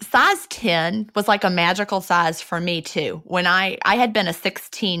about. Size 10 was like a magical size for me too. When I had been a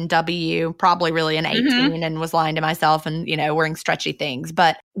 16W, probably really an 18 and was lying to myself and, wearing stretchy things.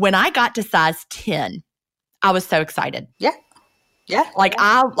 But when I got to size 10, I was so excited. Yeah. Yeah.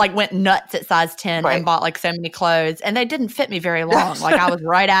 I went nuts at size 10 and bought so many clothes and they didn't fit me very long. I was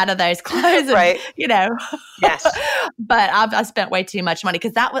right out of those clothes and, Yes. But I spent way too much money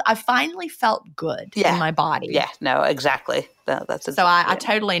because I finally felt good in my body. Yeah, no, exactly. So I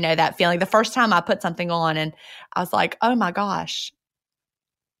totally know that feeling. The first time I put something on and I was like, oh my gosh.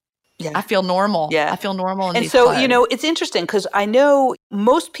 Yeah. I feel normal. Yeah. I feel normal in these clothes. It's interesting because I know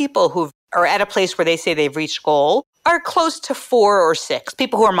most people who are at a place where they say they've reached goal are close to 4 or 6.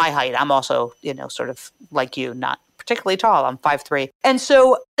 People who are my height. I'm also, sort of like you, not particularly tall. I'm 5'3". And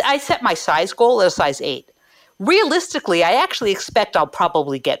so I set my size goal at a size 8. Realistically, I actually expect I'll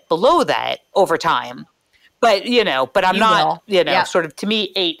probably get below that over time. But, I'm not, sort of to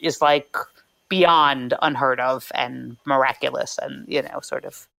me, 8 is beyond unheard of and miraculous and, sort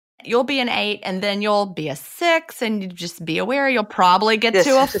of. You'll be an 8 and then you'll be a 6 and you just be aware you'll probably get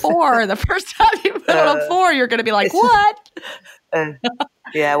to a 4. The first time you put on a 4, you're going to be like, what?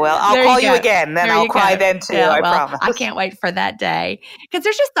 Yeah, well, I'll call you again. Then I'll cry then too, I promise. I can't wait for that day. Because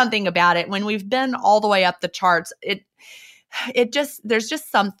there's just something about it. When we've been all the way up the charts, there's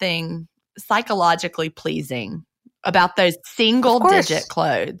just something psychologically pleasing about those single digit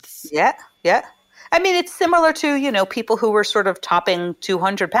clothes. Yeah, yeah. I mean, it's similar to, people who were sort of topping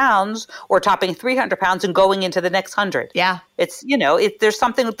 200 pounds or topping 300 pounds and going into the next 100. Yeah. It's, there's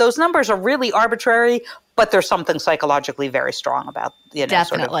something, those numbers are really arbitrary, but there's something psychologically very strong about,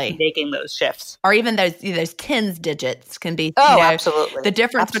 Definitely. sort of making those shifts. Or even those tens digits can be, absolutely. The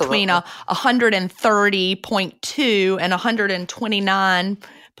difference between 130.2 and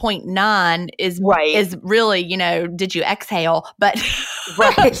 129.9 is really, did you exhale? But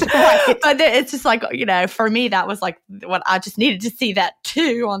right. But it's just like, for me, that was like what I just needed to see that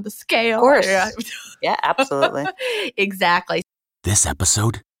 2 on the scale. Of course. Yeah, absolutely. Exactly. This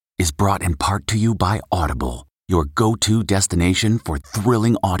episode is brought in part to you by Audible, your go-to destination for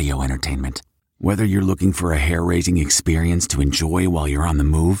thrilling audio entertainment. Whether you're looking for a hair-raising experience to enjoy while you're on the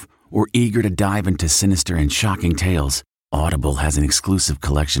move or eager to dive into sinister and shocking tales, Audible has an exclusive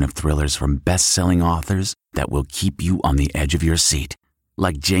collection of thrillers from best-selling authors that will keep you on the edge of your seat.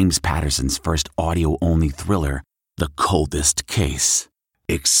 Like James Patterson's first audio-only thriller, The Coldest Case.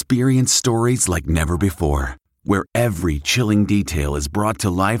 Experience stories like never before, where every chilling detail is brought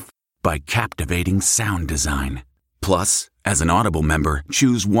to life by captivating sound design. Plus, as an Audible member,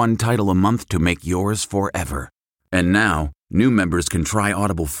 choose one title a month to make yours forever. And now, new members can try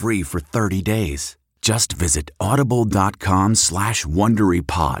Audible free for 30 days. Just visit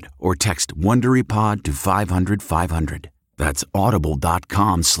audible.com/WonderyPod or text WonderyPod to 500-500. That's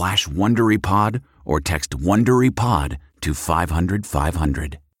audible.com/WonderyPod or text WonderyPod to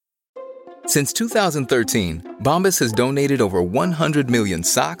 500-500. Since 2013, Bombas has donated over 100 million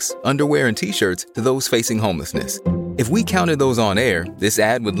socks, underwear, and T-shirts to those facing homelessness. If we counted those on air, this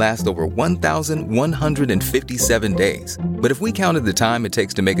ad would last over 1,157 days. But if we counted the time it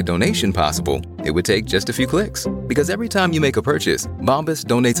takes to make a donation possible, it would take just a few clicks. Because every time you make a purchase, Bombas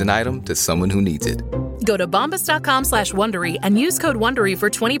donates an item to someone who needs it. Go to bombas.com/Wondery and use code WONDERY for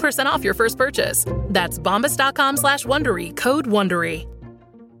 20% off your first purchase. That's bombas.com/Wondery, code WONDERY.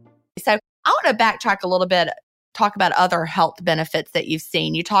 So I want to backtrack a little bit, talk about other health benefits that you've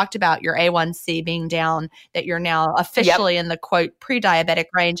seen. You talked about your A1C being down, that you're now officially in the, quote, pre-diabetic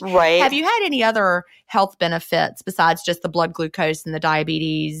range. Right. Have you had any other health benefits besides just the blood glucose and the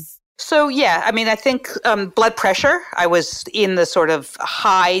diabetes? So, yeah, I mean, I think blood pressure, I was in the sort of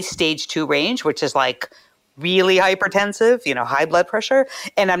high stage 2 range, which is like really hypertensive, high blood pressure.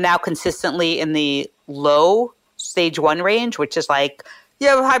 And I'm now consistently in the low stage 1 range, which is like, you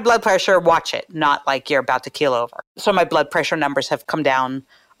have high blood pressure, watch it, not like you're about to keel over. So my blood pressure numbers have come down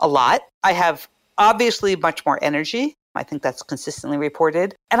a lot. I have obviously much more energy. I think that's consistently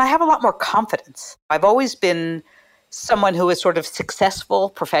reported. And I have a lot more confidence. I've always been someone who is sort of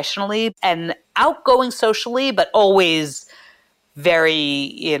successful professionally and outgoing socially, but always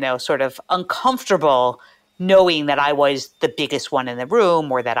very, sort of uncomfortable knowing that I was the biggest one in the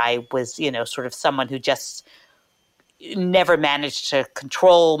room or that I was, sort of someone who just never managed to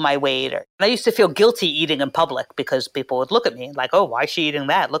control my weight. And I used to feel guilty eating in public because people would look at me like, oh, why is she eating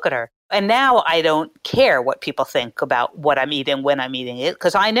that? Look at her. And now I don't care what people think about what I'm eating, when I'm eating it,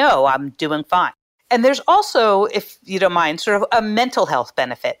 because I know I'm doing fine. And there's also, if you don't mind, sort of a mental health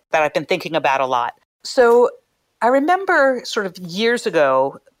benefit that I've been thinking about a lot. So I remember sort of years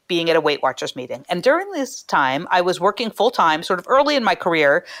ago being at a Weight Watchers meeting. And during this time, I was working full-time, sort of early in my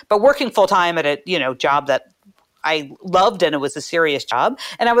career, but working full-time at a, job that I loved, and it was a serious job.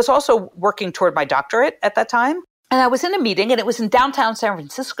 And I was also working toward my doctorate at that time. And I was in a meeting, and it was in downtown San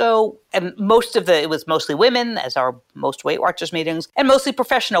Francisco. And it was mostly women, as are most Weight Watchers meetings, and mostly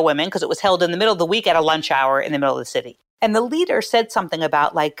professional women, because it was held in the middle of the week at a lunch hour in the middle of the city. And the leader said something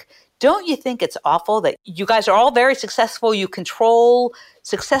about like, don't you think it's awful that you guys are all very successful? You control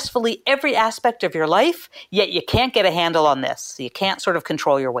successfully every aspect of your life, yet you can't get a handle on this. You can't sort of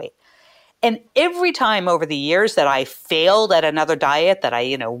control your weight. And every time over the years that I failed at another diet, that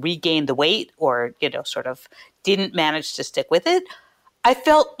I, regained the weight or, sort of didn't manage to stick with it, I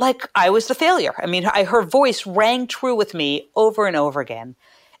felt like I was the failure. I mean, her voice rang true with me over and over again.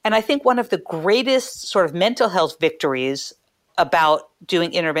 And I think one of the greatest sort of mental health victories about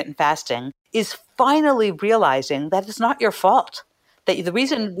doing intermittent fasting is finally realizing that it's not your fault. That the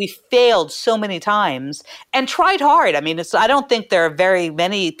reason we failed so many times and tried hard. I mean, I don't think there are very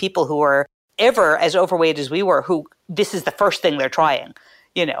many people who are ever as overweight as we were who this is the first thing they're trying.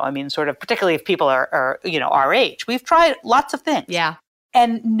 Sort of particularly if people are our age. We've tried lots of things. Yeah.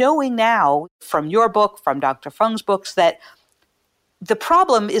 And knowing now from your book, from Dr. Fung's books, that the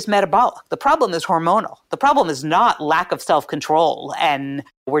problem is metabolic. The problem is hormonal. The problem is not lack of self-control and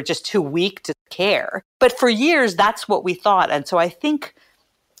we're just too weak to care. But for years, that's what we thought. And so I think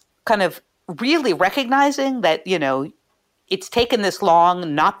kind of really recognizing that, it's taken this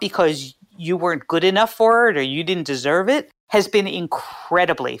long, not because you weren't good enough for it or you didn't deserve it has been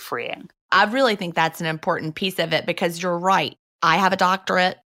incredibly freeing. I really think that's an important piece of it because you're right. I have a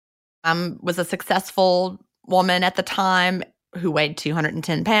doctorate. I was a successful woman at the time who weighed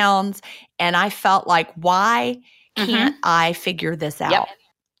 210 pounds. And I felt like, why can't I figure this out?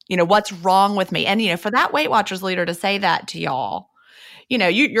 Yep. What's wrong with me? And, for that Weight Watchers leader to say that to y'all,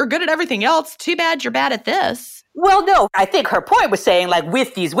 you're good at everything else. Too bad you're bad at this. Well, no, I think her point was saying, like,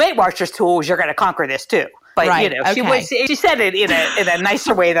 with these Weight Watchers tools, you're going to conquer this too. But, right. She said it in a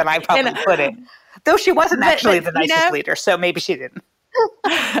nicer way than I probably put it. Though she wasn't actually the nicest leader, so maybe she didn't.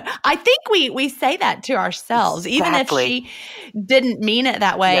 I think we say that to ourselves, even if she didn't mean it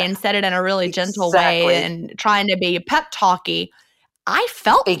that way and said it in a really gentle way and trying to be pep talky. I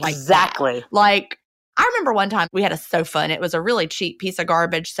felt like that. Like, I remember one time we had a sofa and it was a really cheap piece of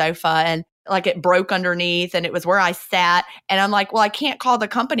garbage sofa and like it broke underneath and it was where I sat. And I'm like, well, I can't call the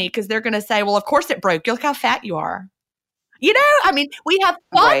company because they're going to say, well, of course it broke. Look how fat you are. I mean, we have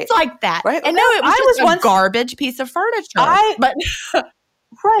thoughts like that. Right. And no, it was just a garbage piece of furniture.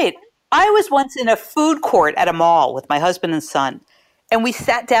 Right. I was once in a food court at a mall with my husband and son, and we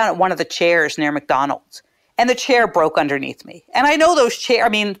sat down at one of the chairs near McDonald's, and the chair broke underneath me. And I know those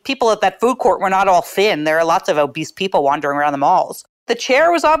people at that food court were not all thin. There are lots of obese people wandering around the malls. The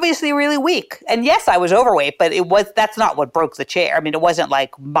chair was obviously really weak. And yes, I was overweight, but that's not what broke the chair. I mean, it wasn't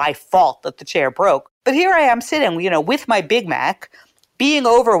like my fault that the chair broke. But here I am sitting, with my Big Mac, being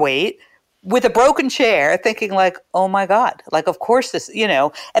overweight, with a broken chair, thinking like, oh my God, like, of course this,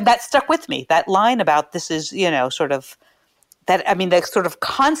 and that stuck with me. That line about this is, sort of that, I mean, the sort of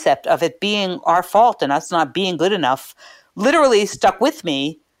concept of it being our fault and us not being good enough literally stuck with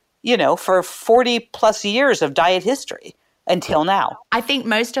me, for 40 plus years of diet history until now. I think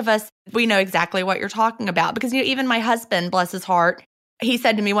most of us, we know exactly what you're talking about because, even my husband, bless his heart, he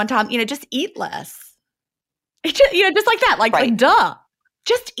said to me one time, just eat less. Just like that, like duh,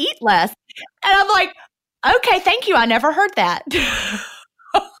 just eat less. And I'm like, okay, thank you. I never heard that.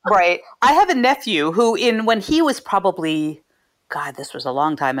 Right. I have a nephew who when he was probably, God, this was a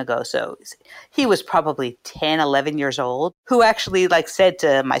long time ago. So he was probably 10, 11 years old, who actually said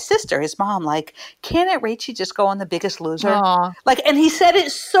to my sister, his mom, can't Aunt Rachie just go on The Biggest Loser? Aww. And he said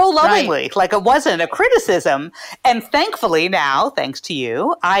it so lovingly, like it wasn't a criticism. And thankfully now, thanks to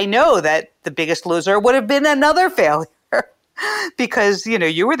you, I know that The Biggest Loser would have been another failure. Because,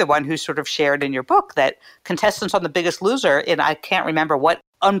 you were the one who sort of shared in your book that contestants on The Biggest Loser, in I can't remember what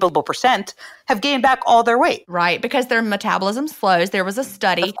unbelievable percent, have gained back all their weight. Right, because their metabolism slows. There was a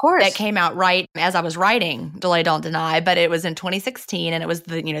study that came out right as I was writing Delay Don't Deny, but it was in 2016, and it was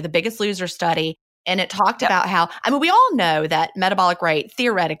the Biggest Loser study. And it talked about how, we all know that metabolic rate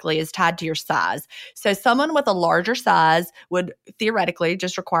theoretically is tied to your size. So someone with a larger size would theoretically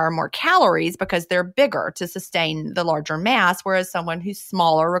just require more calories because they're bigger to sustain the larger mass, whereas someone who's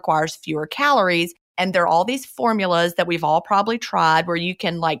smaller requires fewer calories. And there are all these formulas that we've all probably tried where you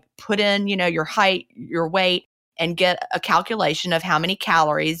can put in, your height, your weight, and get a calculation of how many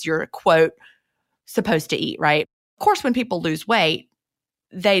calories you're, quote, supposed to eat, right? Of course, when people lose weight,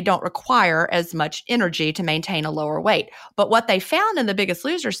 they don't require as much energy to maintain a lower weight. But what they found in The Biggest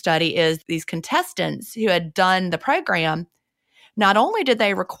Loser study is these contestants who had done the program, not only did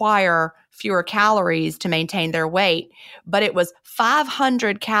they require fewer calories to maintain their weight, but it was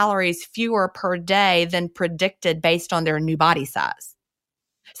 500 calories fewer per day than predicted based on their new body size.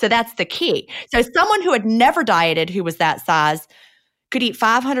 So that's the key. So someone who had never dieted who was that size could eat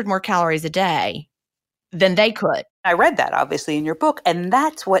 500 more calories a day than they could. I read that, obviously, in your book. And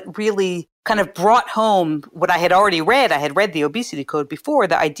that's what really kind of brought home what I had already read. I had read the Obesity Code before,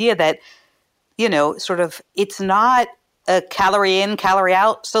 the idea that, sort of it's not a calorie in, calorie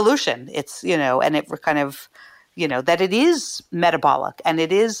out solution. It's, and it kind of, that it is metabolic. And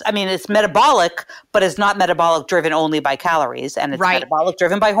it is, it's metabolic, but it's not metabolic driven only by calories. And it's metabolic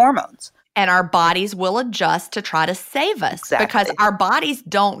driven by hormones. And our bodies will adjust to try to save us because our bodies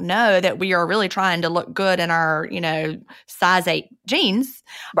don't know that we are really trying to look good in our, size 8 jeans.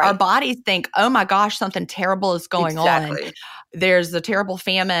 Right. Our bodies think, oh my gosh, something terrible is going on. There's a terrible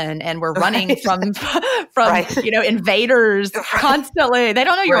famine and we're running from invaders constantly. They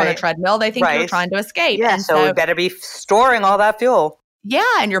don't know you're on a treadmill. They think you're trying to escape. Yeah, and so we better be storing all that fuel. Yeah,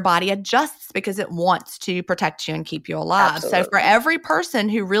 and your body adjusts because it wants to protect you and keep you alive. Absolutely. So for every person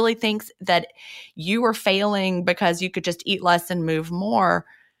who really thinks that you are failing because you could just eat less and move more,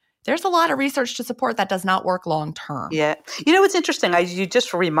 there's a lot of research to support that does not work long term. Yeah. You know, it's interesting. You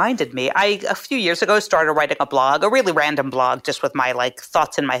just reminded me. A few years ago, started writing a blog, a really random blog, just with my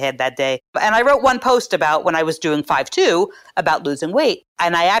thoughts in my head that day. And I wrote one post about when I was doing 5'2", about losing weight.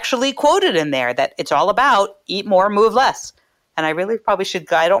 And I actually quoted in there that it's all about eat more, move less. And I really probably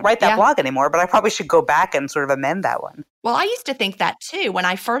should, I don't write that blog anymore, but I probably should go back and sort of amend that one. Well, I used to think that too. When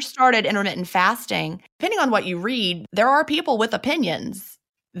I first started intermittent fasting, depending on what you read, there are people with opinions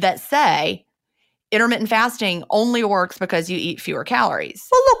that say intermittent fasting only works because you eat fewer calories.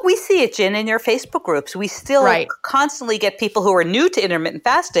 Well, look, we see it, Jen, in your Facebook groups. We still constantly get people who are new to intermittent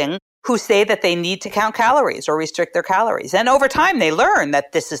fasting who say that they need to count calories or restrict their calories. And over time, they learn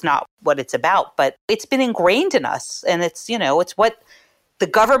that this is not what it's about. But it's been ingrained in us. And it's, it's what the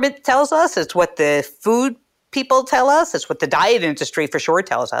government tells us. It's what the food people tell us. It's what the diet industry for sure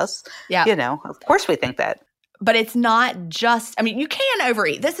tells us. Yeah. Of course we think that. But it's not just, you can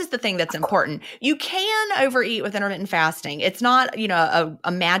overeat. This is the thing that's important. You can overeat with intermittent fasting. It's not,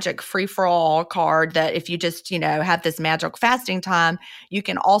 a magic free-for-all card that if you just, have this magic fasting time, you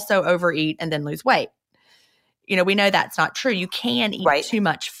can also overeat and then lose weight. We know that's not true. You can eat too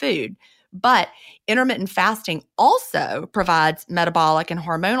much food. But intermittent fasting also provides metabolic and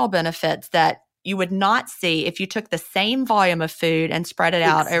hormonal benefits that you would not see if you took the same volume of food and spread it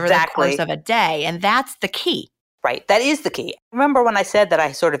out over the course of a day. And that's the key. Right. That is the key. Remember when I said that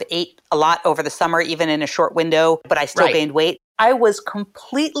I sort of ate a lot over the summer, even in a short window, but I still gained weight? I was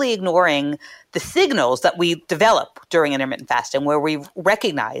completely ignoring the signals that we develop during intermittent fasting where we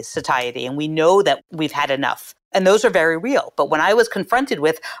recognize satiety and we know that we've had enough. And those are very real. But when I was confronted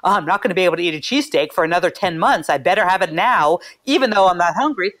with, I'm not going to be able to eat a cheesesteak for another 10 months, I better have it now, even though I'm not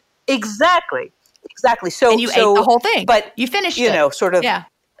hungry. Exactly. So, and you ate the whole thing, but you finished it. Sort of. Yeah.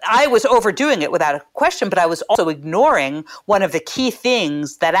 I was overdoing it without a question, but I was also ignoring one of the key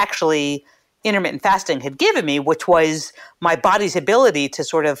things that actually intermittent fasting had given me, which was my body's ability to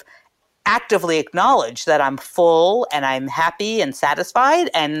sort of actively acknowledge that I'm full and I'm happy and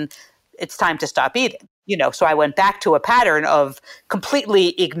satisfied and it's time to stop eating. So I went back to a pattern of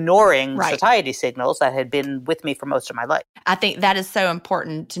completely ignoring satiety signals that had been with me for most of my life. I think that is so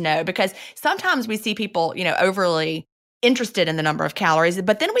important to know because sometimes we see people, overly interested in the number of calories,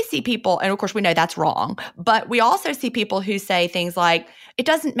 but then we see people, and of course we know that's wrong, but we also see people who say things like, it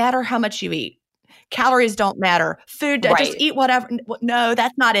doesn't matter how much you eat. Calories don't matter. Food, just eat whatever. No,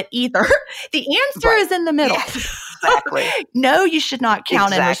 that's not it either. The answer is in the middle. Yes, exactly. No, you should not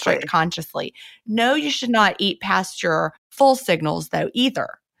count and restrict consciously. No, you should not eat past your full signals, though, either.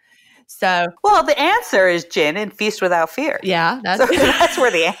 So, well, the answer is Jen in Feast Without Fear. Yeah, that's where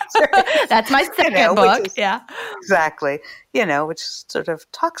the answer is. That's my second book. Exactly. Which sort of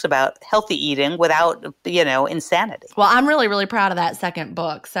talks about healthy eating without, insanity. Well, I'm really, really proud of that second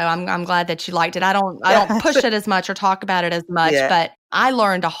book. So I'm glad that you liked it. I don't push it as much or talk about it as much, but I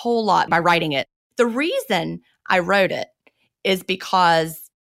learned a whole lot by writing it. The reason I wrote it is because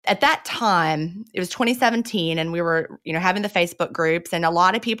at that time, it was 2017, and we were, having the Facebook groups, and a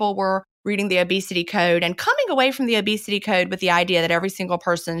lot of people were reading the obesity code and coming away from the obesity code with the idea that every single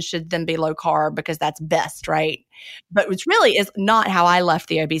person should then be low carb because that's best, right? But which really is not how I left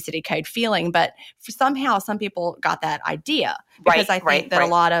the obesity code feeling, but somehow some people got that idea because I think that a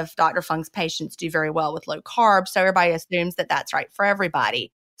lot of Dr. Fung's patients do very well with low carb, so everybody assumes that that's right for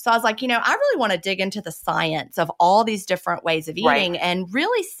everybody. So I was like, I really want to dig into the science of all these different ways of eating and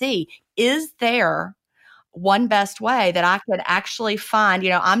really see, is there one best way that I could actually find?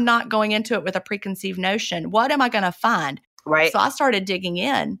 I'm not going into it with a preconceived notion. What am I going to find? Right. So I started digging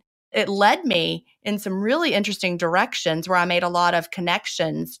in. It led me in some really interesting directions where I made a lot of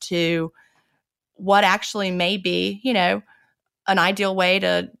connections to what actually may be, an ideal way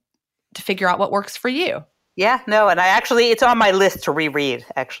to figure out what works for you. Yeah, no, and it's on my list to reread,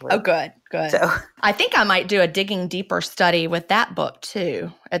 actually. Oh, good. So I think I might do a digging deeper study with that book,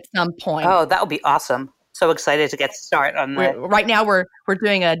 too, at some point. Oh, that would be awesome. So excited to get started on that. Right now, we're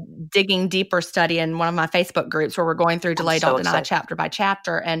doing a digging deeper study in one of my Facebook groups where we're going through Delay, Don't Deny chapter by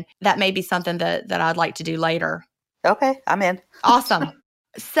chapter, and that may be something that I'd like to do later. Okay, I'm in. Awesome.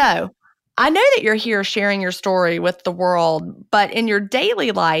 So I know that you're here sharing your story with the world, but in your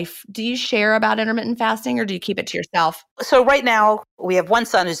daily life, do you share about intermittent fasting or do you keep it to yourself? So right now, we have one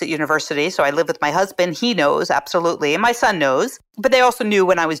son who's at university, so I live with my husband. He knows, absolutely, and my son knows. But they also knew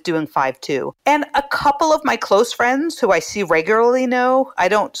when I was doing 5'2". And a couple of my close friends who I see regularly know. I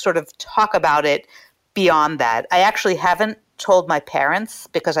don't sort of talk about it beyond that. I actually haven't told my parents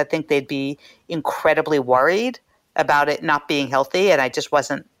because I think they'd be incredibly worried about it not being healthy, and I just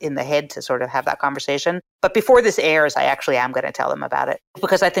wasn't in the head to sort of have that conversation. But before this airs, I actually am going to tell them about it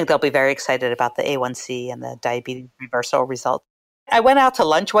because I think they'll be very excited about the A1C and the diabetes reversal results. I went out to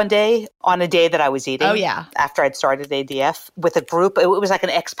lunch one day on a day that I was eating. Oh, yeah. After I'd started ADF with a group. It was like an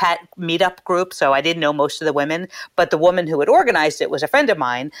expat meetup group, so I didn't know most of the women. But the woman who had organized it was a friend of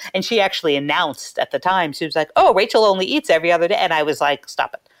mine, and she actually announced at the time, she was like, "Oh, Rachel only eats every other day." And I was like,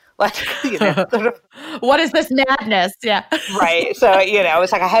 "Stop it." Like, sort of, what is this madness? Yeah. Right. So,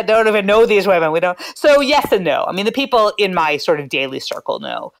 it's like I don't even know these women. We don't. So yes and no. I mean, the people in my sort of daily circle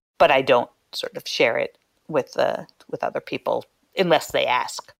know, but I don't sort of share it with other people unless they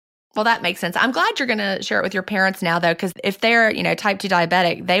ask. Well, that makes sense. I'm glad you're going to share it with your parents now, though, because if they're, type 2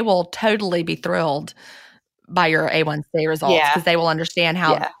 diabetic, they will totally be thrilled by your A1C results because they will understand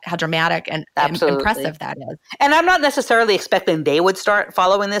how dramatic and impressive that is. And I'm not necessarily expecting they would start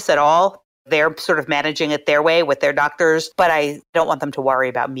following this at all. They're sort of managing it their way with their doctors, but I don't want them to worry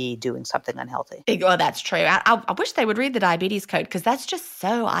about me doing something unhealthy. Well, that's true. I wish they would read the diabetes code because that's just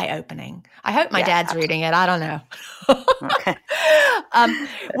so eye-opening. I hope my dad's reading it. I don't know. Okay.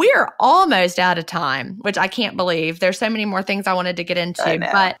 We are almost out of time, which I can't believe. There's so many more things I wanted to get into.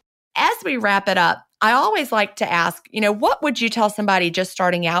 But as we wrap it up, I always like to ask, what would you tell somebody just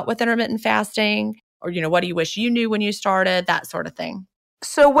starting out with intermittent fasting? Or, what do you wish you knew when you started? That sort of thing.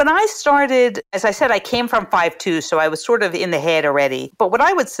 So when I started, as I said, I came from 5'2", so I was sort of in the head already. But what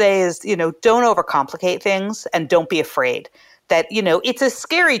I would say is, don't overcomplicate things and don't be afraid. That, it's a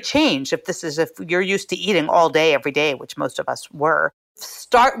scary change if you're used to eating all day, every day, which most of us were.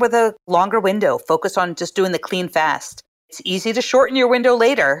 Start with a longer window. Focus on just doing the clean fast. It's easy to shorten your window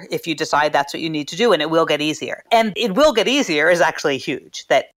later if you decide that's what you need to do, and it will get easier. And it will get easier is actually huge.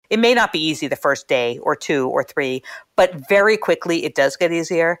 That it may not be easy the first day or 2 or 3, but very quickly it does get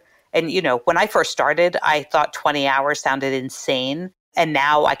easier. And, when I first started, I thought 20 hours sounded insane. And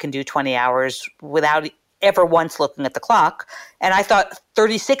now I can do 20 hours without ever once looking at the clock. And I thought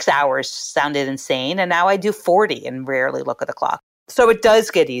 36 hours sounded insane. And now I do 40 and rarely look at the clock. So it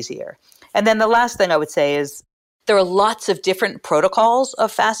does get easier. And then the last thing I would say is there are lots of different protocols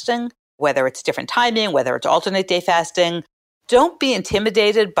of fasting, whether it's different timing, whether it's alternate day fasting. Don't be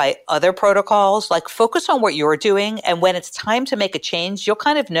intimidated by other protocols. Like, focus on what you're doing. And when it's time to make a change, you'll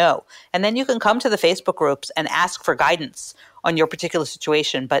kind of know. And then you can come to the Facebook groups and ask for guidance on your particular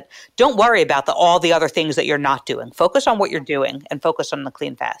situation. But don't worry about all the other things that you're not doing. Focus on what you're doing and focus on the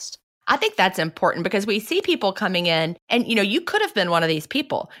clean fast. I think that's important because we see people coming in and, you could have been one of these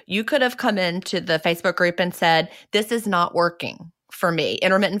people. You could have come into the Facebook group and said, this is not working for me.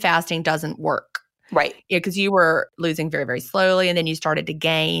 Intermittent fasting doesn't work. Right. Yeah, because you were losing very, very slowly and then you started to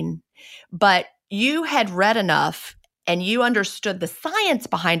gain. But you had read enough and you understood the science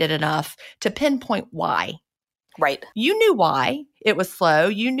behind it enough to pinpoint why. Right. You knew why it was slow.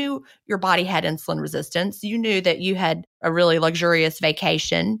 You knew your body had insulin resistance. You knew that you had a really luxurious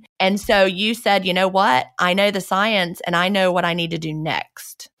vacation. And so you said, you know what? I know the science and I know what I need to do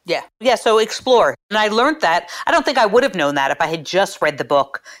next. Yeah. Yeah. So explore. And I learned that. I don't think I would have known that if I had just read the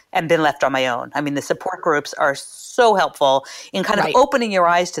book and been left on my own. I mean, the support groups are so helpful in kind of opening your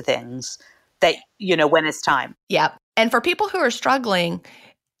eyes to things that, when it's time. Yeah. And for people who are struggling,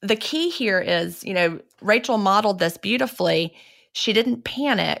 the key here is, Rachel modeled this beautifully. She didn't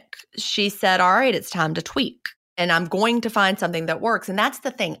panic. She said, all right, it's time to tweak. And I'm going to find something that works. And that's the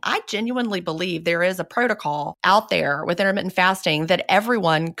thing. I genuinely believe there is a protocol out there with intermittent fasting that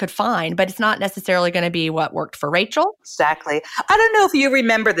everyone could find, but it's not necessarily going to be what worked for Rachel. Exactly. I don't know if you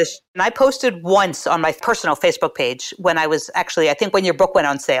remember this. And I posted once on my personal Facebook page when I was I think when your book went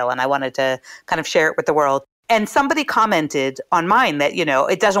on sale and I wanted to kind of share it with the world. And somebody commented on mine that,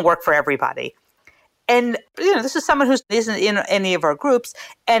 it doesn't work for everybody. And, this is someone who isn't in any of our groups.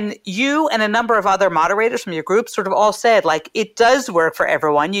 And you and a number of other moderators from your group sort of all said, it does work for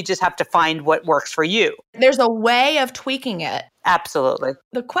everyone. You just have to find what works for you. There's a way of tweaking it. Absolutely.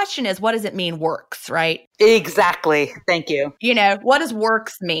 The question is, what does it mean works, right? Exactly. Thank you. What does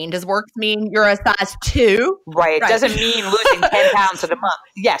works mean? Does works mean you're a size 2? Right. It doesn't mean losing 10 pounds in a month.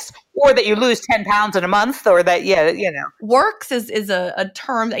 Yes. Or that you lose 10 pounds in a month or that, Works is a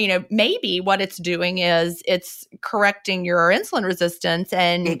term that, maybe what it's doing is it's correcting your insulin resistance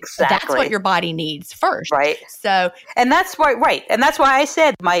and that's what your body needs first. Right. So. And that's why, right. And that's why I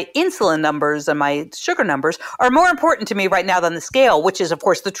said my insulin numbers and my sugar numbers are more important to me right now than the scale, which is, of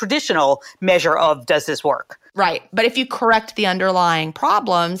course, the traditional measure of does this work? Right. But if you correct the underlying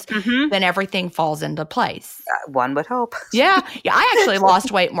problems, then everything falls into place. One would hope. Yeah. I actually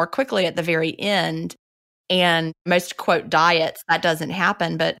lost weight more quickly at the very end. And most quote diets, that doesn't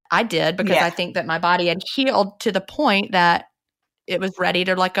happen, but I did because I think that my body had healed to the point that it was ready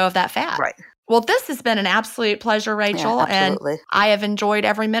to let go of that fat. Right. Well, this has been an absolute pleasure, Rachel. Yeah, absolutely. And I have enjoyed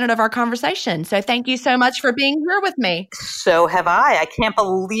every minute of our conversation. So thank you so much for being here with me. So have I. I can't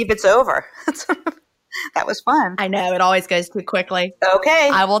believe it's over. That was fun. I know, it always goes too quickly. Okay.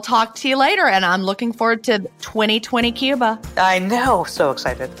 I will talk to you later, and I'm looking forward to 2020 Cuba. I know. So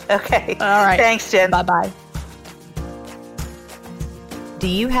excited. Okay. All right. Thanks, Jen. Bye-bye. Do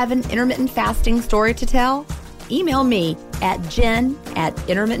you have an intermittent fasting story to tell? Email me at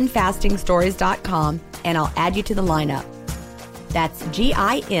jen@intermittentfastingstories.com, and I'll add you to the lineup. That's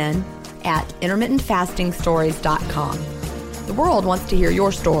GIN@intermittentfastingstories.com. The world wants to hear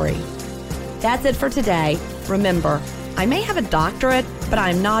your story. That's it for today. Remember, I may have a doctorate, but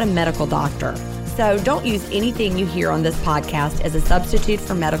I'm not a medical doctor. So don't use anything you hear on this podcast as a substitute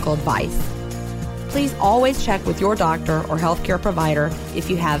for medical advice. Please always check with your doctor or healthcare provider if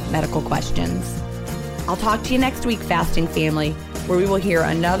you have medical questions. I'll talk to you next week, Fasting Family, where we will hear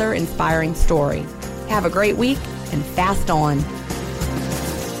another inspiring story. Have a great week and fast on.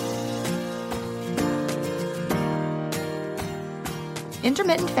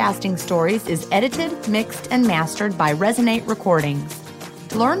 Intermittent Fasting Stories is edited, mixed, and mastered by Resonate Recordings.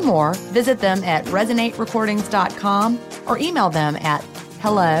 To learn more, visit them at resonaterecordings.com or email them at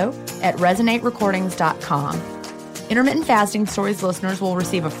hello@resonaterecordings.com. Intermittent Fasting Stories listeners will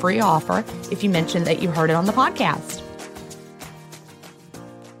receive a free offer if you mention that you heard it on the podcast.